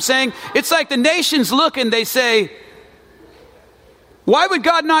me. You know what I'm saying? It's like the nations look and they say, why would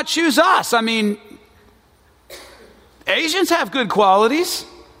God not choose us? I mean, Asians have good qualities.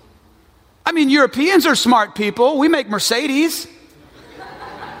 I mean, Europeans are smart people. We make Mercedes.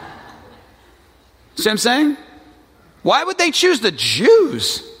 See what I'm saying? Why would they choose the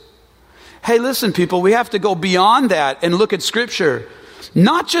Jews? Hey, listen, people, we have to go beyond that and look at Scripture.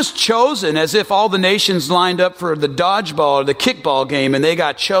 Not just chosen as if all the nations lined up for the dodgeball or the kickball game and they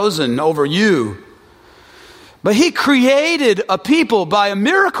got chosen over you. But He created a people by a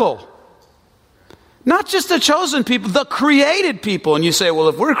miracle. Not just the chosen people, the created people. And you say, well,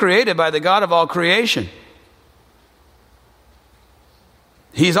 if we're created by the God of all creation,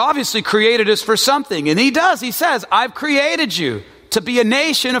 He's obviously created us for something. And He does. He says, I've created you to be a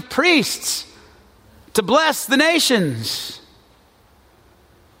nation of priests, to bless the nations.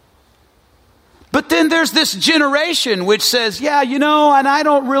 But then there's this generation which says, yeah, and I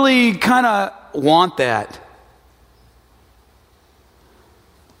don't really kind of want that.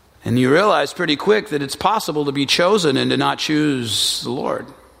 And you realize pretty quick that it's possible to be chosen and to not choose the Lord.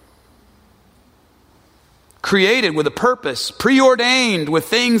 Created with a purpose, preordained with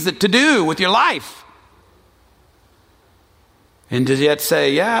things to do with your life. And to yet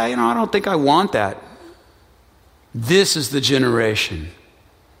say, yeah, I don't think I want that. This is the generation.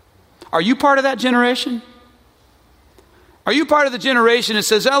 Are you part of that generation? Are you part of the generation that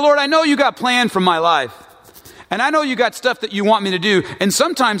says, oh Lord, I know you got planned for my life. And I know you got stuff that you want me to do. And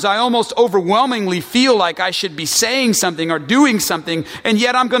sometimes I almost overwhelmingly feel like I should be saying something or doing something. And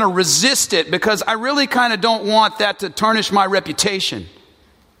yet I'm going to resist it because I really kind of don't want that to tarnish my reputation.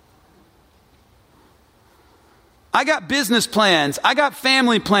 I got business plans. I got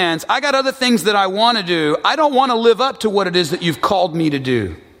family plans. I got other things that I want to do. I don't want to live up to what it is that you've called me to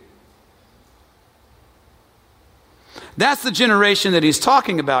do. That's the generation that he's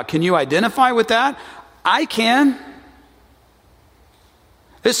talking about. Can you identify with that? I can.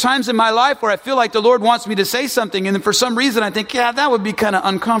 There's times in my life where I feel like the Lord wants me to say something, and then for some reason I think, yeah, that would be kind of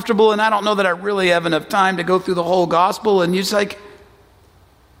uncomfortable, and I don't know that I really have enough time to go through the whole gospel. And you're just like,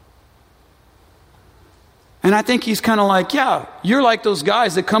 and I think he's kind of like, yeah, you're like those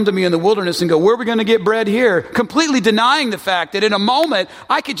guys that come to me in the wilderness and go, where are we going to get bread here? Completely denying the fact that in a moment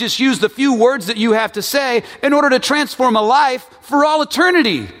I could just use the few words that you have to say in order to transform a life for all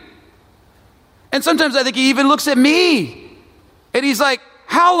eternity. And sometimes I think he even looks at me and he's like,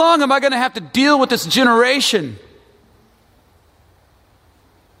 how long am I going to have to deal with this generation?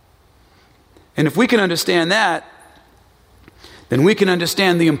 And if we can understand that, then we can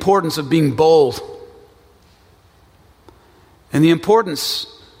understand the importance of being bold and the importance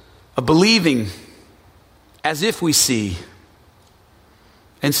of believing as if we see.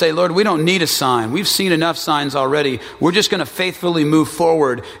 And say, Lord, we don't need a sign. We've seen enough signs already. We're just going to faithfully move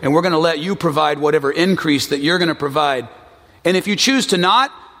forward, and we're going to let you provide whatever increase that you're going to provide. And if you choose to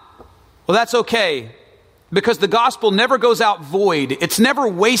not, well, that's okay. Because the gospel never goes out void. It's never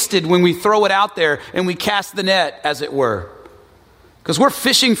wasted when we throw it out there and we cast the net, as it were. Because we're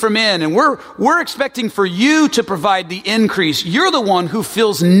fishing for men, and we're expecting for you to provide the increase. You're the one who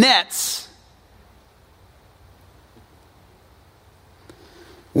fills nets.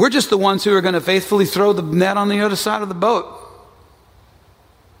 We're just the ones who are going to faithfully throw the net on the other side of the boat.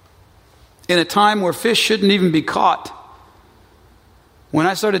 In a time where fish shouldn't even be caught. When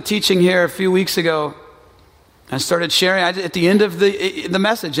I started teaching here a few weeks ago, I started sharing at the end of the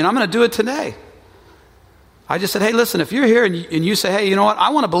message, and I'm going to do it today. I just said, hey, listen, if you're here and you say, hey, you know what,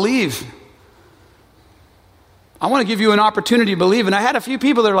 I want to believe. I want to give you an opportunity to believe. And I had a few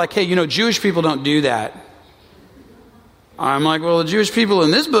people that are like, hey, Jewish people don't do that. I'm like, well, the Jewish people in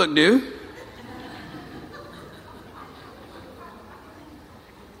this book do.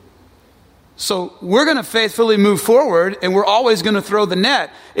 So we're going to faithfully move forward, and we're always going to throw the net.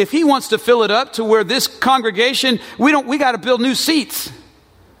 If he wants to fill it up to where this congregation, we got to build new seats.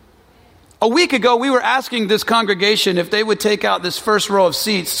 A week ago, we were asking this congregation if they would take out this first row of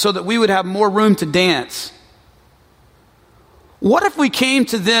seats so that we would have more room to dance. What if we came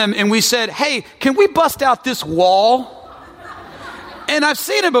to them and we said, hey, can we bust out this wall? And I've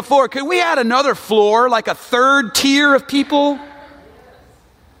seen it before. Could we add another floor, like a third tier of people?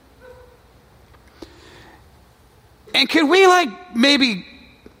 And could we maybe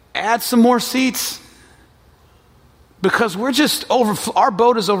add some more seats? Because we're just our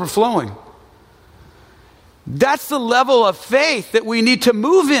boat is overflowing. That's the level of faith that we need to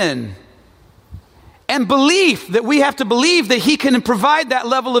move in. And belief that we have to believe that he can provide that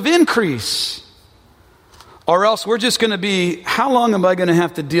level of increase. Or else we're just going to be, how long am I going to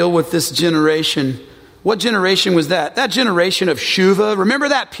have to deal with this generation? What generation was that? That generation of Shuvah. Remember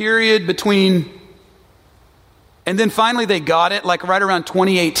that period between, and then finally they got it, right around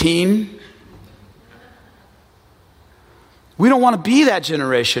 2018? We don't want to be that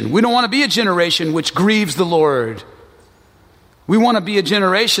generation. We don't want to be a generation which grieves the Lord. We want to be a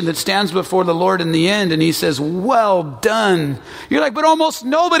generation that stands before the Lord in the end and he says, well done. You're like, but almost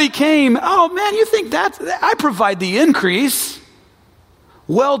nobody came. Oh man, you think I provide the increase.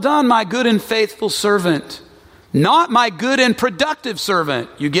 Well done, my good and faithful servant. Not my good and productive servant.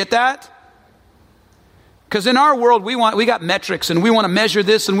 You get that? Because in our world, we got metrics and we want to measure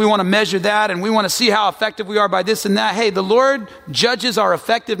this and we want to measure that and we want to see how effective we are by this and that. Hey, the Lord judges our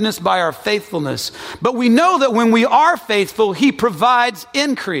effectiveness by our faithfulness. But we know that when we are faithful, he provides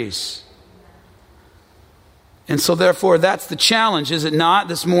increase. And so therefore, that's the challenge, is it not,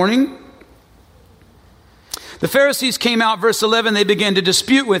 this morning? The Pharisees came out, verse 11, they began to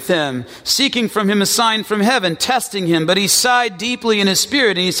dispute with him, seeking from him a sign from heaven, testing him. But he sighed deeply in his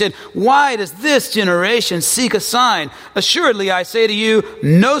spirit, and he said, why does this generation seek a sign? Assuredly, I say to you,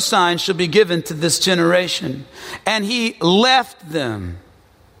 no sign shall be given to this generation. And he left them.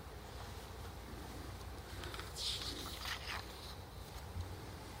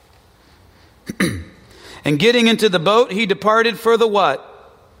 And getting into the boat, he departed for the what?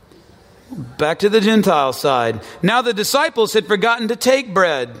 Back to the Gentile side. Now the disciples had forgotten to take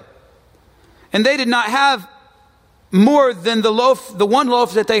bread. And they did not have more than the one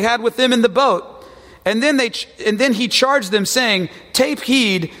loaf that they had with them in the boat. And then he charged them, saying, take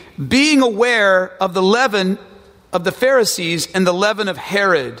heed, being aware of the leaven of the Pharisees and the leaven of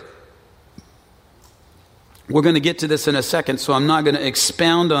Herod. We're going to get to this in a second, so I'm not going to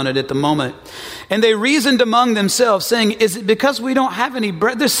expound on it at the moment. And they reasoned among themselves, saying, is it because we don't have any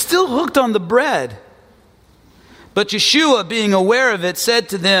bread? They're still hooked on the bread. But Yeshua, being aware of it, said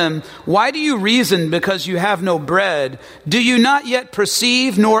to them, why do you reason because you have no bread? Do you not yet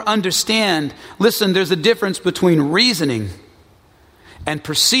perceive nor understand? Listen, there's a difference between reasoning and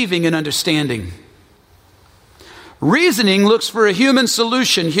perceiving and understanding. Reasoning looks for a human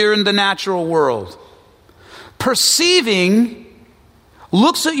solution here in the natural world. Perceiving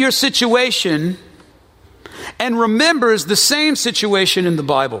looks at your situation and remembers the same situation in the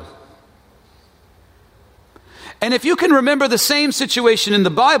Bible. And if you can remember the same situation in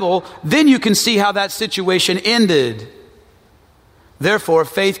the Bible, then you can see how that situation ended. Therefore,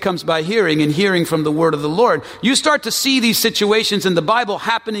 faith comes by hearing, and hearing from the word of the Lord. You start to see these situations in the Bible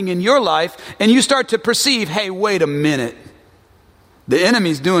happening in your life, and you start to perceive, hey, wait a minute. The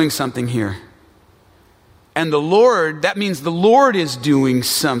enemy's doing something here. And the Lord, that means the Lord is doing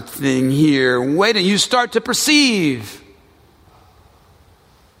something here. Wait, and you start to perceive.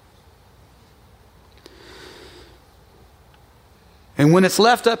 And when it's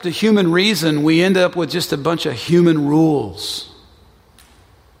left up to human reason, we end up with just a bunch of human rules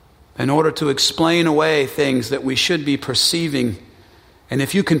in order to explain away things that we should be perceiving. And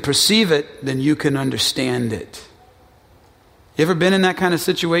if you can perceive it, then you can understand it. You ever been in that kind of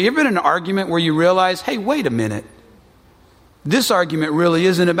situation? You ever been in an argument where you realize, hey, wait a minute. This argument really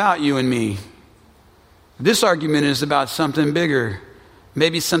isn't about you and me. This argument is about something bigger.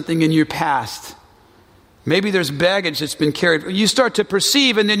 Maybe something in your past. Maybe there's baggage that's been carried. You start to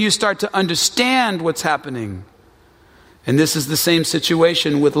perceive, and then you start to understand what's happening. And this is the same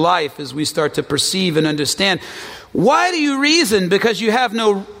situation with life as we start to perceive and understand. Why do you reason? Because you have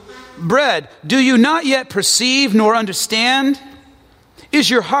no bread. Do you not yet perceive nor understand? Is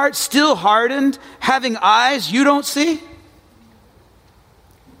your heart still hardened, having eyes you don't see?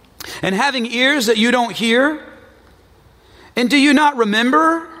 And having ears that you don't hear? And do you not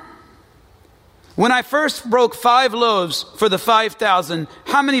remember? When I first broke 5 loaves for the 5,000,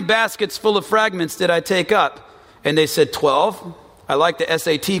 how many baskets full of fragments did I take up? And they said 12. I like the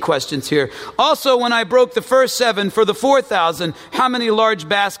SAT questions here. Also, when I broke the first 7 for the 4,000, how many large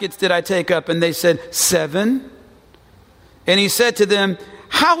baskets did I take up? And they said 7. And he said to them,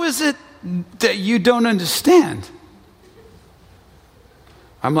 how is it that you don't understand?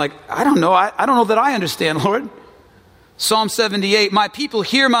 I'm like, I don't know. I don't know that I understand, Lord. Psalm 78, my people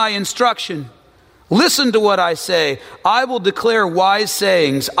hear my instruction. Listen to what I say. I will declare wise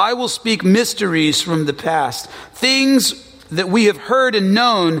sayings. I will speak mysteries from the past. Things that we have heard and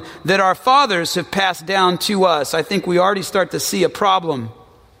known that our fathers have passed down to us. I think we already start to see a problem.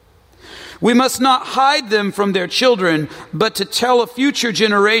 We must not hide them from their children, but to tell a future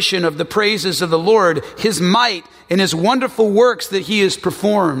generation of the praises of the Lord, His might, and His wonderful works that He has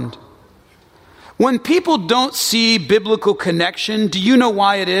performed. When people don't see biblical connection, do you know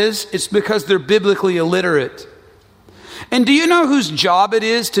why it is? It's because they're biblically illiterate. And do you know whose job it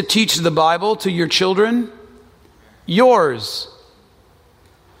is to teach the Bible to your children? Yours.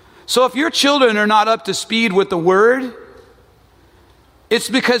 So if your children are not up to speed with the Word, it's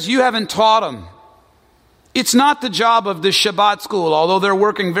because you haven't taught them. It's not the job of the Shabbat school, although they're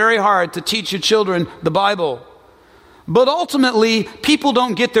working very hard to teach your children the Bible. But ultimately, people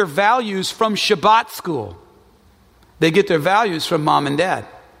don't get their values from Shabbat school. They get their values from mom and dad.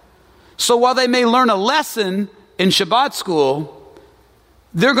 So while they may learn a lesson in Shabbat school,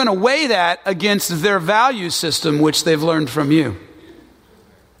 they're going to weigh that against their value system, which they've learned from you.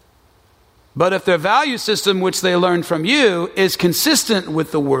 But if their value system, which they learned from you, is consistent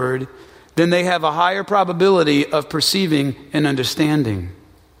with the Word, then they have a higher probability of perceiving and understanding.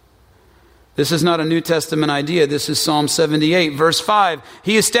 This is not a New Testament idea. This is Psalm 78, verse 5.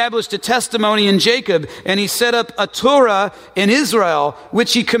 He established a testimony in Jacob, and he set up a Torah in Israel,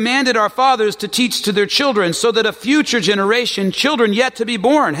 which he commanded our fathers to teach to their children, so that a future generation, children yet to be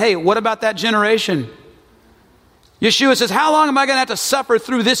born. Hey, what about that generation? Yeshua says, how long am I going to have to suffer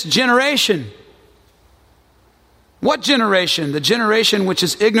through this generation? What generation? The generation which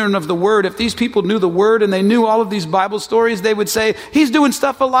is ignorant of the word. If these people knew the word and they knew all of these Bible stories, they would say, he's doing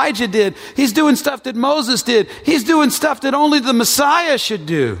stuff Elijah did. He's doing stuff that Moses did. He's doing stuff that only the Messiah should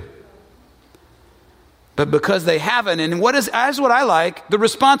do. But because they haven't, and as what I like, the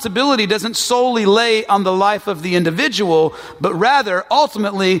responsibility doesn't solely lay on the life of the individual, but rather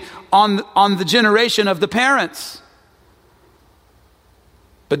ultimately on the generation of the parents.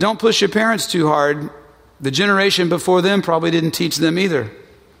 But don't push your parents too hard. The generation before them probably didn't teach them either,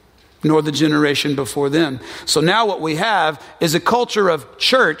 nor the generation before them. So now what we have is a culture of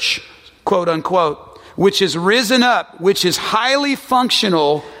church, quote unquote, which has risen up, which is highly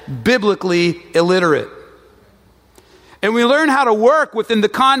functional, biblically illiterate. And we learn how to work within the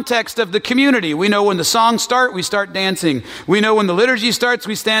context of the community. We know when the songs start, we start dancing. We know when the liturgy starts,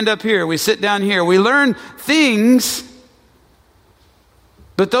 we stand up here, we sit down here. We learn things.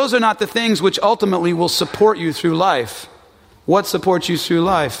 But those are not the things which ultimately will support you through life. What supports you through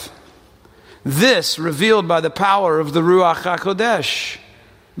life? This revealed by the power of the Ruach HaKodesh,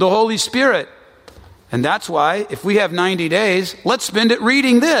 the Holy Spirit. And that's why, if we have 90 days, let's spend it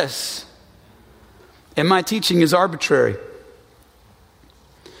reading this. And my teaching is arbitrary.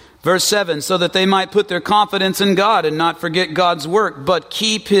 Verse 7, so that they might put their confidence in God and not forget God's work, but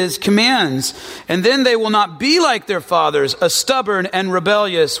keep his commands. And then they will not be like their fathers, a stubborn and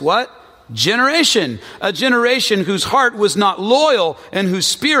rebellious, what? Generation. A generation whose heart was not loyal and whose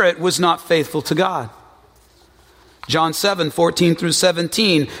spirit was not faithful to God. John 7, 14 through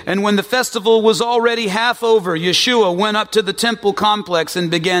 17. And when the festival was already half over, Yeshua went up to the temple complex and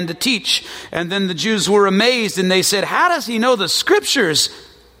began to teach. And then the Jews were amazed and they said, how does he know the scriptures,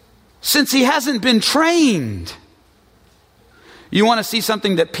 since he hasn't been trained? You want to see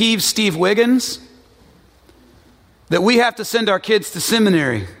something that peeves Steve Wiggins? That we have to send our kids to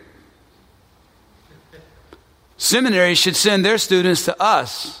seminary. Seminaries should send their students to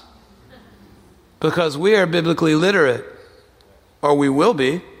us because we are biblically literate, or we will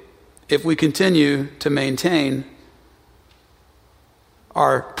be if we continue to maintain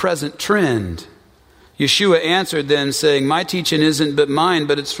our present trend. Yeshua answered then, saying, my teaching isn't but mine,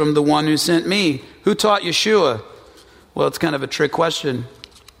 but it's from the one who sent me. Who taught Yeshua? Well, it's kind of a trick question.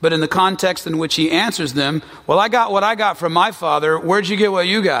 But in the context in which he answers them, well, I got what I got from my Father. Where'd you get what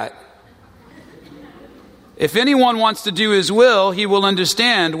you got? If anyone wants to do his will, he will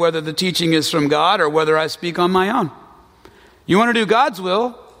understand whether the teaching is from God or whether I speak on my own. You want to do God's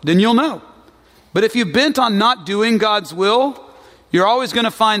will, then you'll know. But if you're bent on not doing God's will, you're always going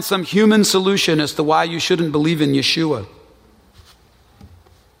to find some human solution as to why you shouldn't believe in Yeshua.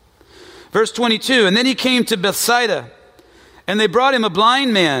 Verse 22, and then he came to Bethsaida, and they brought him a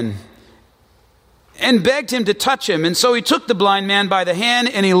blind man and begged him to touch him. And so he took the blind man by the hand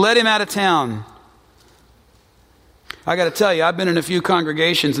and he led him out of town. I got to tell you, I've been in a few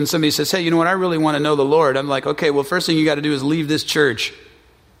congregations and somebody says, hey, you know what, I really want to know the Lord. I'm like, okay, well, first thing you got to do is leave this church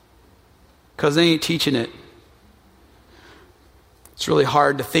because they ain't teaching it. It's really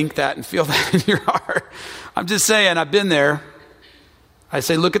hard to think that and feel that in your heart. I'm just saying, I've been there. I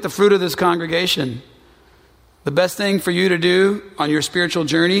say, look at the fruit of this congregation. The best thing for you to do on your spiritual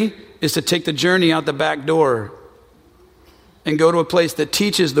journey is to take the journey out the back door and go to a place that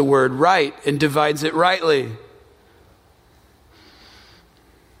teaches the word right and divides it rightly.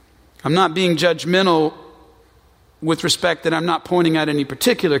 I'm not being judgmental with respect that I'm not pointing out any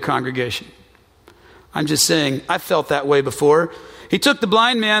particular congregation. I'm just saying, I felt that way before. He took the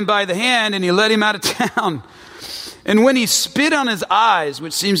blind man by the hand and he led him out of town. And when he spit on his eyes,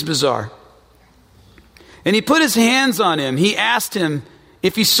 which seems bizarre, and he put his hands on him, he asked him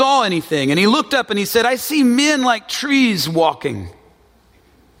if he saw anything. And he looked up and he said, I see men like trees walking,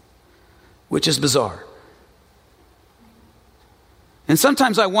 which is bizarre. And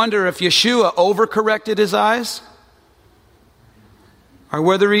sometimes I wonder if Yeshua overcorrected his eyes or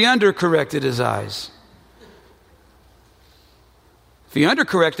whether he undercorrected his eyes. If he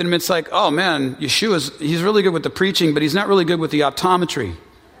undercorrected him, it's like, oh man, he's really good with the preaching, but he's not really good with the optometry.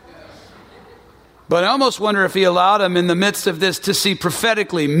 But I almost wonder if he allowed him in the midst of this to see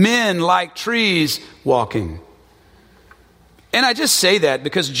prophetically men like trees walking. And I just say that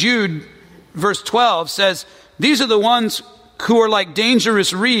because Jude, verse 12 says, these are the ones who are like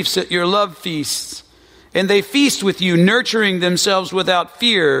dangerous reefs at your love feasts, and they feast with you, nurturing themselves without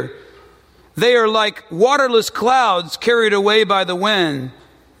fear. They are like waterless clouds carried away by the wind.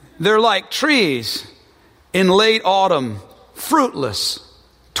 They're like trees in late autumn, fruitless,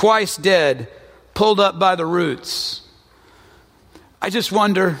 twice dead, pulled up by the roots. I just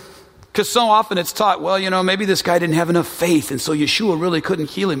wonder, because so often it's taught, well, maybe this guy didn't have enough faith, and so Yeshua really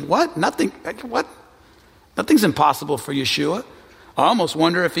couldn't heal him. What? Nothing's impossible for Yeshua. I almost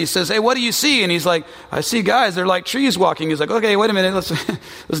wonder if he says, hey, what do you see? And he's like, I see guys, they're like trees walking. He's like, okay, wait a minute,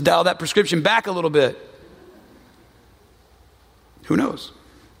 let's dial that prescription back a little bit. Who knows?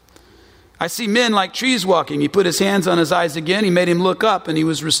 I see men like trees walking. He put his hands on his eyes again. He made him look up, and he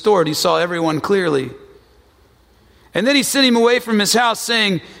was restored. He saw everyone clearly. And then he sent him away from his house,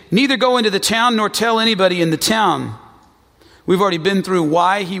 saying, neither go into the town nor tell anybody in the town. We've already been through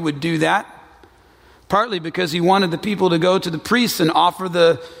why he would do that. Partly because he wanted the people to go to the priests and offer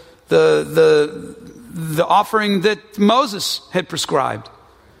the offering that Moses had prescribed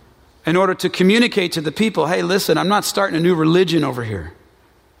in order to communicate to the people, hey, listen, I'm not starting a new religion over here.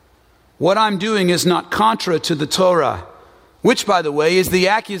 What I'm doing is not contra to the Torah, which, by the way, is the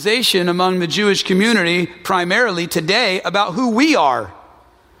accusation among the Jewish community primarily today about who we are.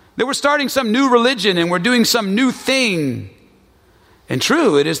 That we're starting some new religion and we're doing some new thing. And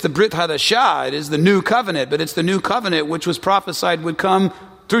true, it is the Brit Hadashah, it is the new covenant, but it's the new covenant which was prophesied would come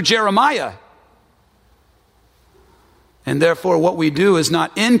through Jeremiah. And therefore what we do is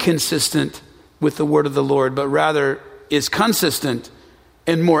not inconsistent with the word of the Lord, but rather is consistent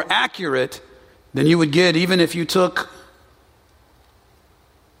and more accurate than you would get even if you took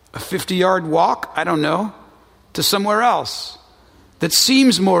a 50-yard walk, I don't know, to somewhere else that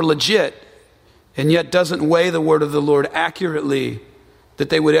seems more legit and yet doesn't weigh the word of the Lord accurately, that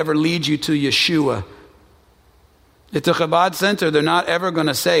they would ever lead you to Yeshua. At the Chabad Center, they're not ever going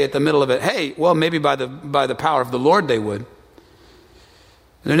to say at the middle of it, hey, well, maybe by the power of the Lord they would.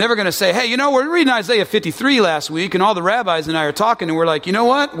 They're never going to say, hey, we're reading Isaiah 53 last week, and all the rabbis and I are talking, and we're like, you know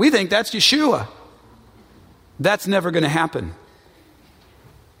what? We think that's Yeshua. That's never going to happen.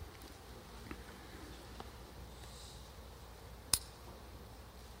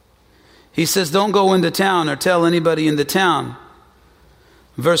 He says, don't go into town or tell anybody in the town.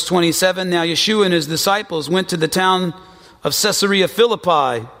 Verse 27, now Yeshua and his disciples went to the town of Caesarea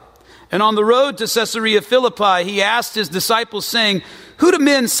Philippi. And on the road to Caesarea Philippi, he asked his disciples, saying, who do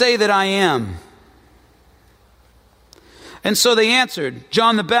men say that I am? And so they answered,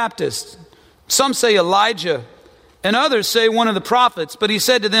 John the Baptist. Some say Elijah, and others say one of the prophets. But he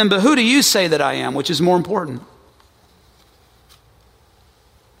said to them, but who do you say that I am? Which is more important.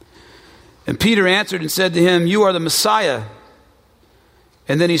 And Peter answered and said to him, you are the Messiah.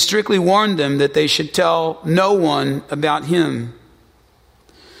 And then he strictly warned them that they should tell no one about him.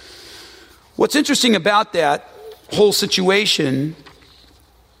 What's interesting about that whole situation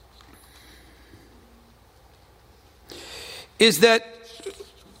is that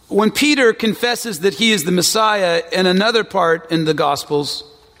when Peter confesses that he is the Messiah in another part in the Gospels,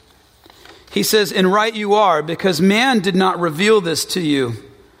 he says, and right you are, because man did not reveal this to you,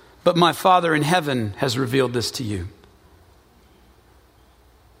 but my Father in heaven has revealed this to you.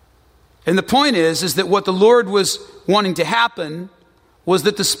 And the point is that what the Lord was wanting to happen was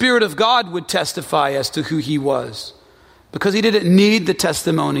that the Spirit of God would testify as to who he was, because he didn't need the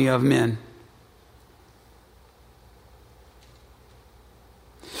testimony of men.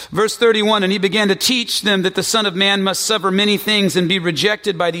 Verse 31, and he began to teach them that the Son of Man must suffer many things and be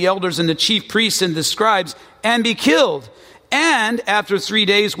rejected by the elders and the chief priests and the scribes and be killed, and after 3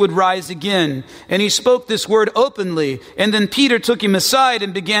 days would rise again. And he spoke this word openly. And then Peter took him aside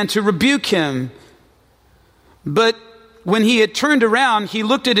and began to rebuke him. But when he had turned around, he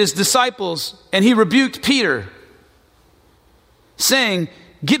looked at his disciples and he rebuked Peter, saying,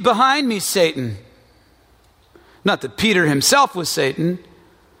 get behind me, Satan. Not that Peter himself was Satan,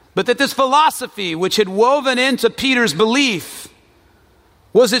 but that this philosophy which had woven into Peter's belief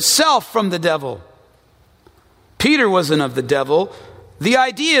was itself from the devil. Peter wasn't of the devil. The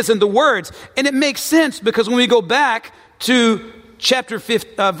ideas and the words, and it makes sense because when we go back to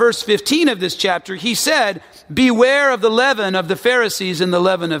verse 15 of this chapter, he said, beware of the leaven of the Pharisees and the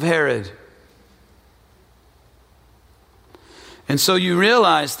leaven of Herod. And so you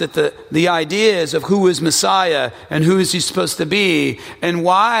realize that the ideas of who is Messiah and who is he supposed to be and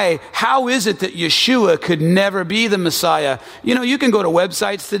why, how is it that Yeshua could never be the Messiah? You can go to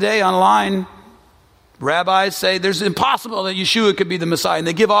websites today online. Rabbis say there's impossible that Yeshua could be the Messiah. And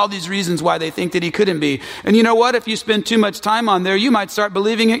they give all these reasons why they think that he couldn't be. And you know what? If you spend too much time on there, you might start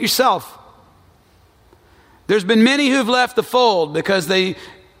believing it yourself. There's been many who've left the fold because they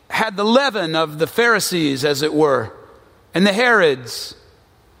had the leaven of the Pharisees, as it were, and the Herods.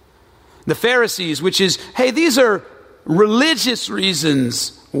 The Pharisees, which is, hey, these are religious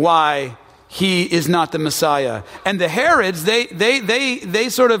reasons why he is not the Messiah. And the Herods, they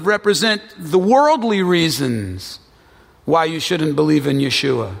sort of represent the worldly reasons why you shouldn't believe in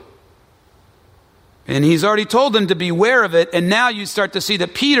Yeshua. And he's already told them to beware of it. And now you start to see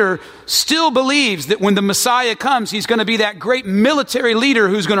that Peter still believes that when the Messiah comes, he's going to be that great military leader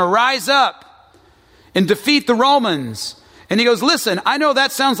who's going to rise up and defeat the Romans. And he goes, listen, I know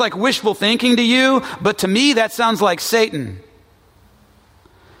that sounds like wishful thinking to you, but to me that sounds like Satan.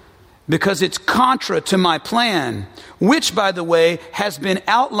 Because it's contra to my plan, which, by the way, has been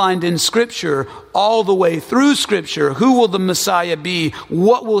outlined in Scripture all the way through Scripture. Who will the Messiah be?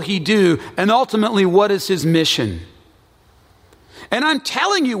 What will he do? And ultimately, what is his mission? And I'm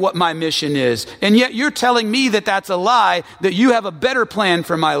telling you what my mission is, and yet you're telling me that that's a lie, that you have a better plan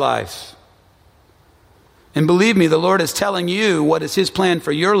for my life. And believe me, the Lord is telling you what is his plan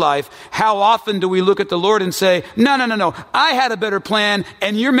for your life. How often do we look at the Lord and say, no, I had a better plan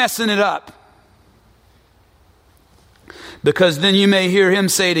and you're messing it up? Because then you may hear him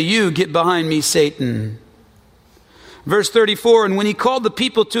say to you, get behind me, Satan. Verse 34, and when he called the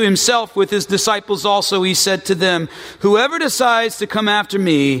people to himself with his disciples also, he said to them, whoever decides to come after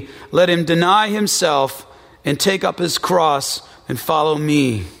me, let him deny himself and take up his cross and follow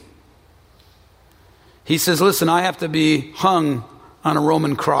me. He says, listen, I have to be hung on a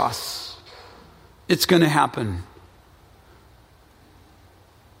Roman cross. It's going to happen.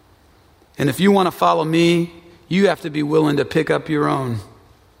 And if you want to follow me, you have to be willing to pick up your own.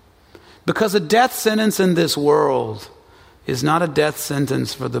 Because a death sentence in this world is not a death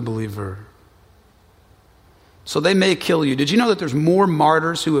sentence for the believer. So they may kill you. Did you know that there's more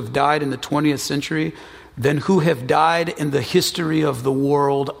martyrs who have died in the 20th century than who have died in the history of the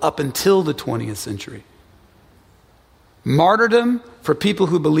world up until the 20th century? Martyrdom for people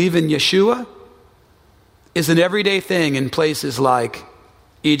who believe in Yeshua is an everyday thing in places like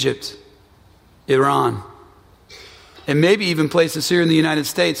Egypt, Iran, and maybe even places here in the United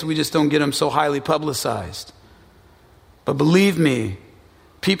States. We just don't get them so highly publicized. But believe me,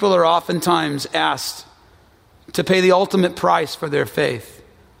 people are oftentimes asked to pay the ultimate price for their faith.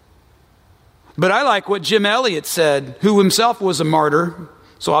 But I like what Jim Elliot said, who himself was a martyr.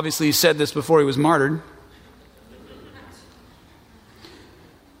 So obviously he said this before he was martyred.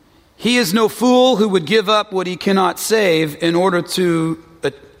 He is no fool who would give up what he cannot save in order to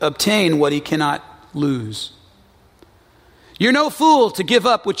obtain what he cannot lose. You're no fool to give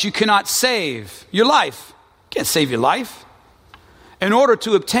up what you cannot save, your life. You can't save your life. In order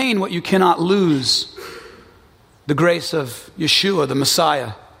to obtain what you cannot lose, the grace of Yeshua, the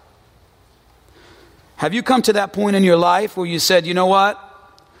Messiah. Have you come to that point in your life where you said, you know what?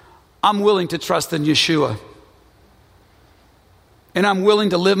 I'm willing to trust in Yeshua. And I'm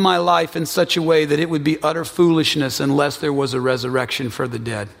willing to live my life in such a way that it would be utter foolishness unless there was a resurrection for the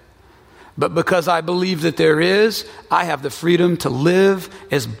dead. But because I believe that there is, I have the freedom to live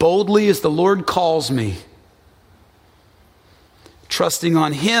as boldly as the Lord calls me, trusting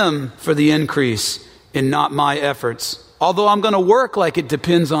on him for the increase and not my efforts. Although I'm going to work like it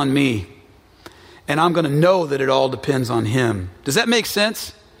depends on me, and I'm going to know that it all depends on him. Does that make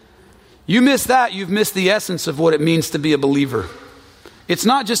sense? You miss that, you've missed the essence of what it means to be a believer. It's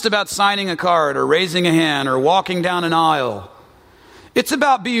not just about signing a card or raising a hand or walking down an aisle. It's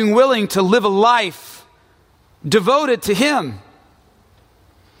about being willing to live a life devoted to him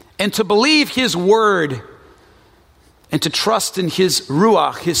and to believe his word and to trust in his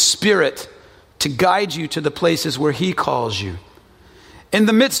ruach, his spirit, to guide you to the places where he calls you. In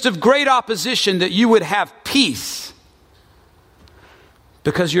the midst of great opposition, that you would have peace,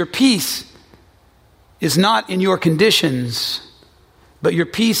 because your peace is not in your conditions, but your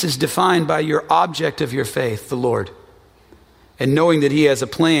peace is defined by your object of your faith, the Lord. And knowing that he has a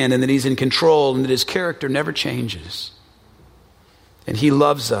plan and that he's in control and that his character never changes. And he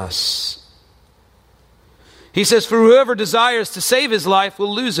loves us. He says, for whoever desires to save his life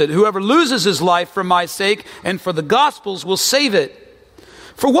will lose it. Whoever loses his life for my sake and for the gospel's will save it.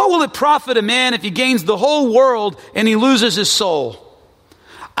 For what will it profit a man if he gains the whole world and he loses his soul?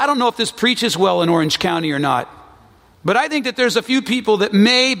 I don't know if this preaches well in Orange County or not. But I think that there's a few people that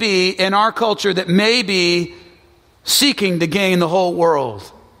may be in our culture that may be seeking to gain the whole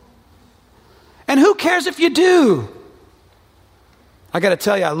world. And who cares if you do? I got to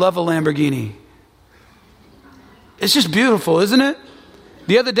tell you, I love a Lamborghini. It's just beautiful, isn't it?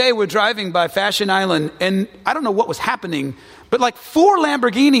 The other day we're driving by Fashion Island, and I don't know what was happening, but like 4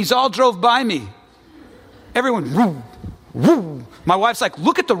 Lamborghinis all drove by me. Everyone, woo, woo. My wife's like,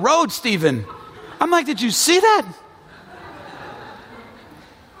 look at the road, Stephen. I'm like, did you see that?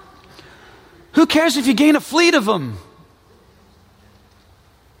 Who cares if you gain a fleet of them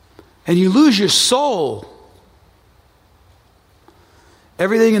and you lose your soul?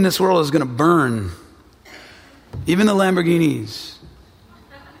 Everything in this world is going to burn. Even the Lamborghinis.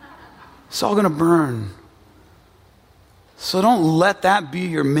 It's all going to burn. So don't let that be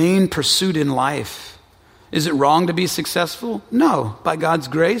your main pursuit in life. Is it wrong to be successful? No. By God's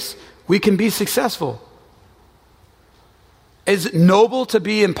grace, we can be successful. Is it noble to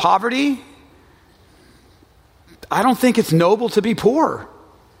be in poverty? I don't think it's noble to be poor.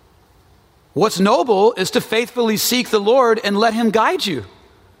 What's noble is to faithfully seek the Lord and let Him guide you.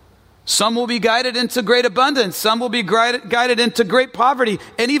 Some will be guided into great abundance. Some will be guided into great poverty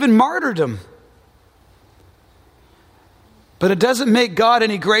and even martyrdom. But it doesn't make God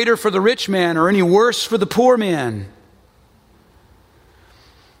any greater for the rich man or any worse for the poor man.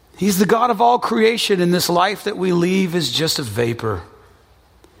 He's the God of all creation, and this life that we leave is just a vapor.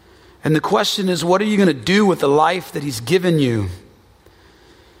 And the question is, what are you going to do with the life that He's given you?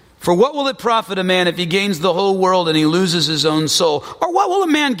 For what will it profit a man if he gains the whole world and he loses his own soul? Or what will a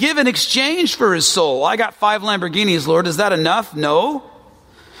man give in exchange for his soul? I got 5 Lamborghinis, Lord. Is that enough? No.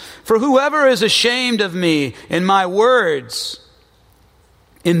 For whoever is ashamed of me and my words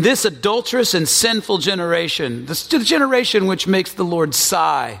in this adulterous and sinful generation, the generation which makes the Lord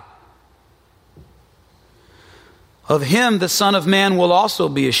sigh, of him the Son of Man will also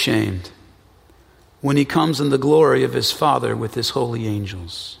be ashamed when He comes in the glory of His Father with His holy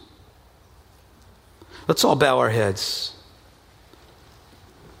angels. Let's all bow our heads.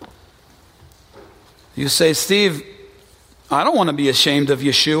 You say, Steve, I don't want to be ashamed of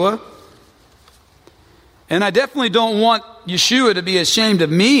Yeshua. And I definitely don't want Yeshua to be ashamed of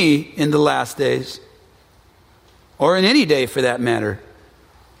me in the last days. Or in any day for that matter.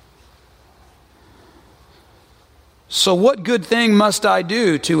 So what good thing must I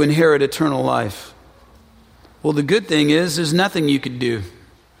do to inherit eternal life? Well, the good thing is there's nothing you could do.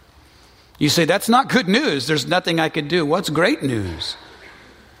 You say, that's not good news. There's nothing I could do. What's great news?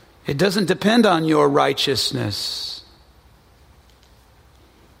 It doesn't depend on your righteousness.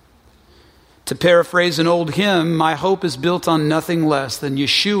 To paraphrase an old hymn, my hope is built on nothing less than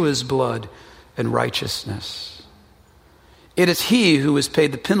Yeshua's blood and righteousness. It is He who has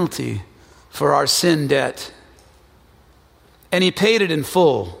paid the penalty for our sin debt. And He paid it in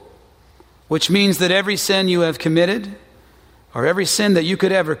full, which means that every sin you have committed, or every sin that you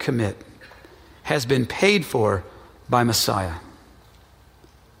could ever commit, has been paid for by Messiah.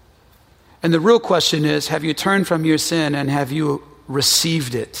 And the real question is, have you turned from your sin and have you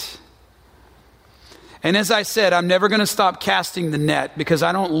received it? And as I said, I'm never going to stop casting the net because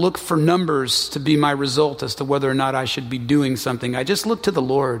I don't look for numbers to be my result as to whether or not I should be doing something. I just look to the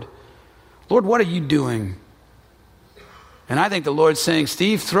Lord. Lord, what are you doing? And I think the Lord's saying,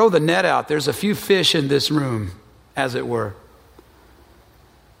 Steve, throw the net out. There's a few fish in this room, as it were,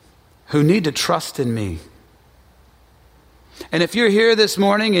 who need to trust in me. And if you're here this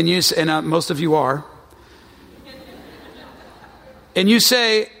morning and most of you are, and you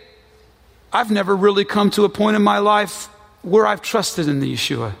say, I've never really come to a point in my life where I've trusted in the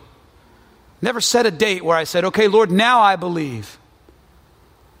Yeshua. Never set a date where I said, okay, Lord, now I believe.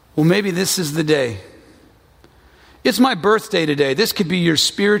 Well, maybe this is the day. It's my birthday today. This could be your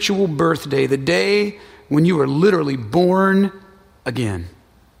spiritual birthday, the day when you were literally born again.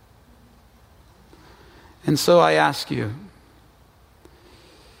 And so I ask you,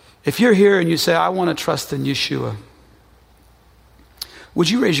 if you're here and you say, I want to trust in Yeshua, would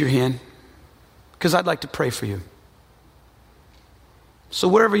you raise your hand? Because I'd like to pray for you. So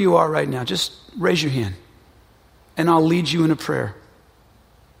wherever you are right now, just raise your hand and I'll lead you in a prayer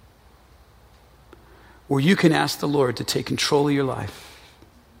where you can ask the Lord to take control of your life.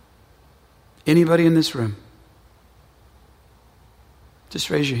 Anybody in this room? Just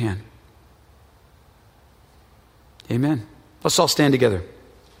raise your hand. Amen. Let's all stand together.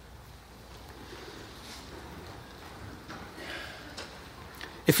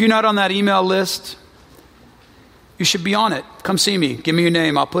 If you're not on that email list, you should be on it. Come see me. Give me your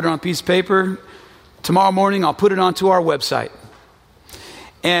name. I'll put it on a piece of paper. Tomorrow morning, I'll put it onto our website.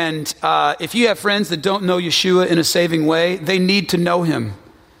 And if you have friends that don't know Yeshua in a saving way, they need to know Him.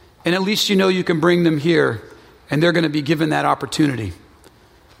 And at least you know you can bring them here, and they're going to be given that opportunity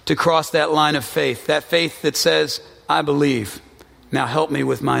to cross that line of faith, that faith that says, I believe. Now help me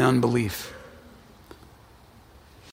with my unbelief.